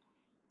pain,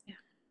 Yeah.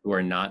 who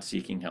are not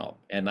seeking help.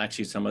 And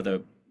actually some of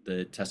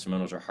the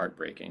testimonials are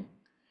heartbreaking.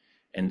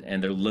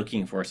 And they're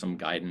looking for some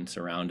guidance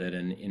around it.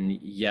 And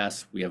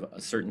yes, we have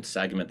a certain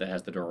segment that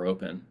has the door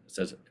open. It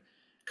says,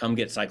 come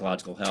get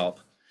psychological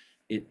help.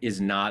 It is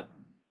not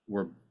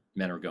where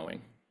men are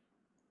going.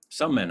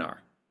 Some men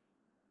are,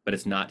 but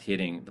it's not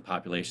hitting the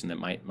population that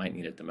might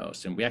need it the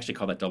most. And we actually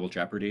call that double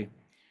jeopardy,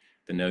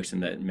 the notion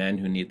that men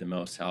who need the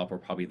most help are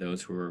probably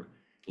those who are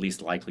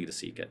least likely to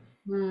seek it.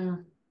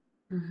 Mm,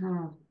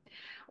 mhm.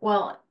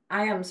 Well,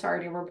 I am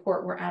sorry to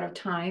report we're out of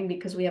time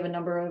because we have a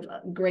number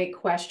of great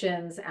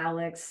questions.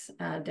 Alex,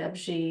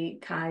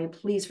 Debji, Kai,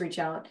 please reach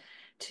out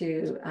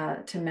to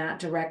Matt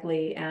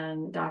directly,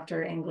 and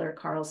Dr. Englar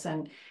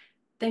Carlson.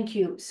 Thank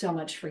you so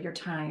much for your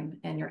time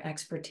and your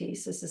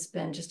expertise. This has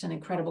been just an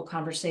incredible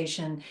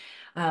conversation.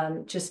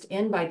 Just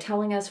end by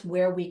telling us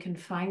where we can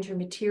find your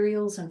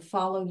materials and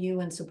follow you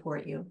and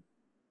support you.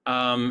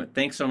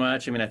 Thanks so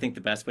much. I mean, I think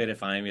the best way to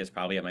find me is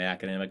probably at my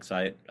academic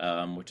site,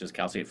 which is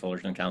Cal State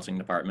Fullerton Counseling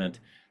Department.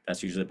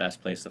 That's usually the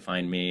best place to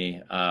find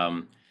me.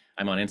 I'm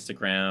on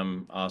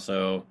Instagram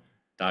also,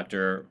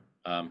 Dr.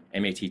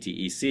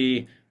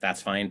 Mattec.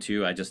 That's fine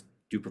too. I just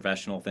do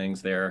professional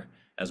things there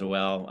as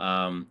well.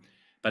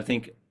 But I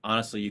think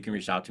honestly, you can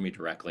reach out to me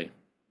directly.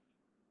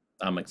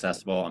 I'm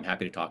accessible. I'm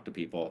happy to talk to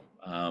people.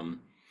 And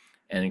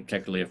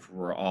particularly if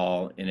we're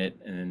all in it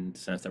in the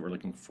sense that we're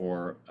looking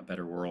for a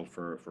better world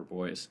for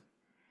boys.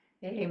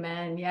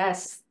 Amen.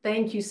 Yes.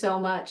 Thank you so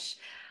much.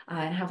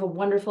 And have a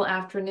wonderful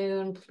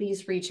afternoon.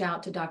 Please reach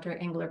out to Dr.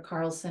 Englar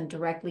Carlson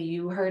directly.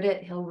 You heard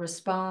it. He'll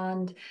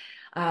respond.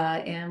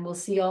 And we'll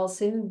see you all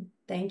soon.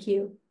 Thank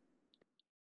you.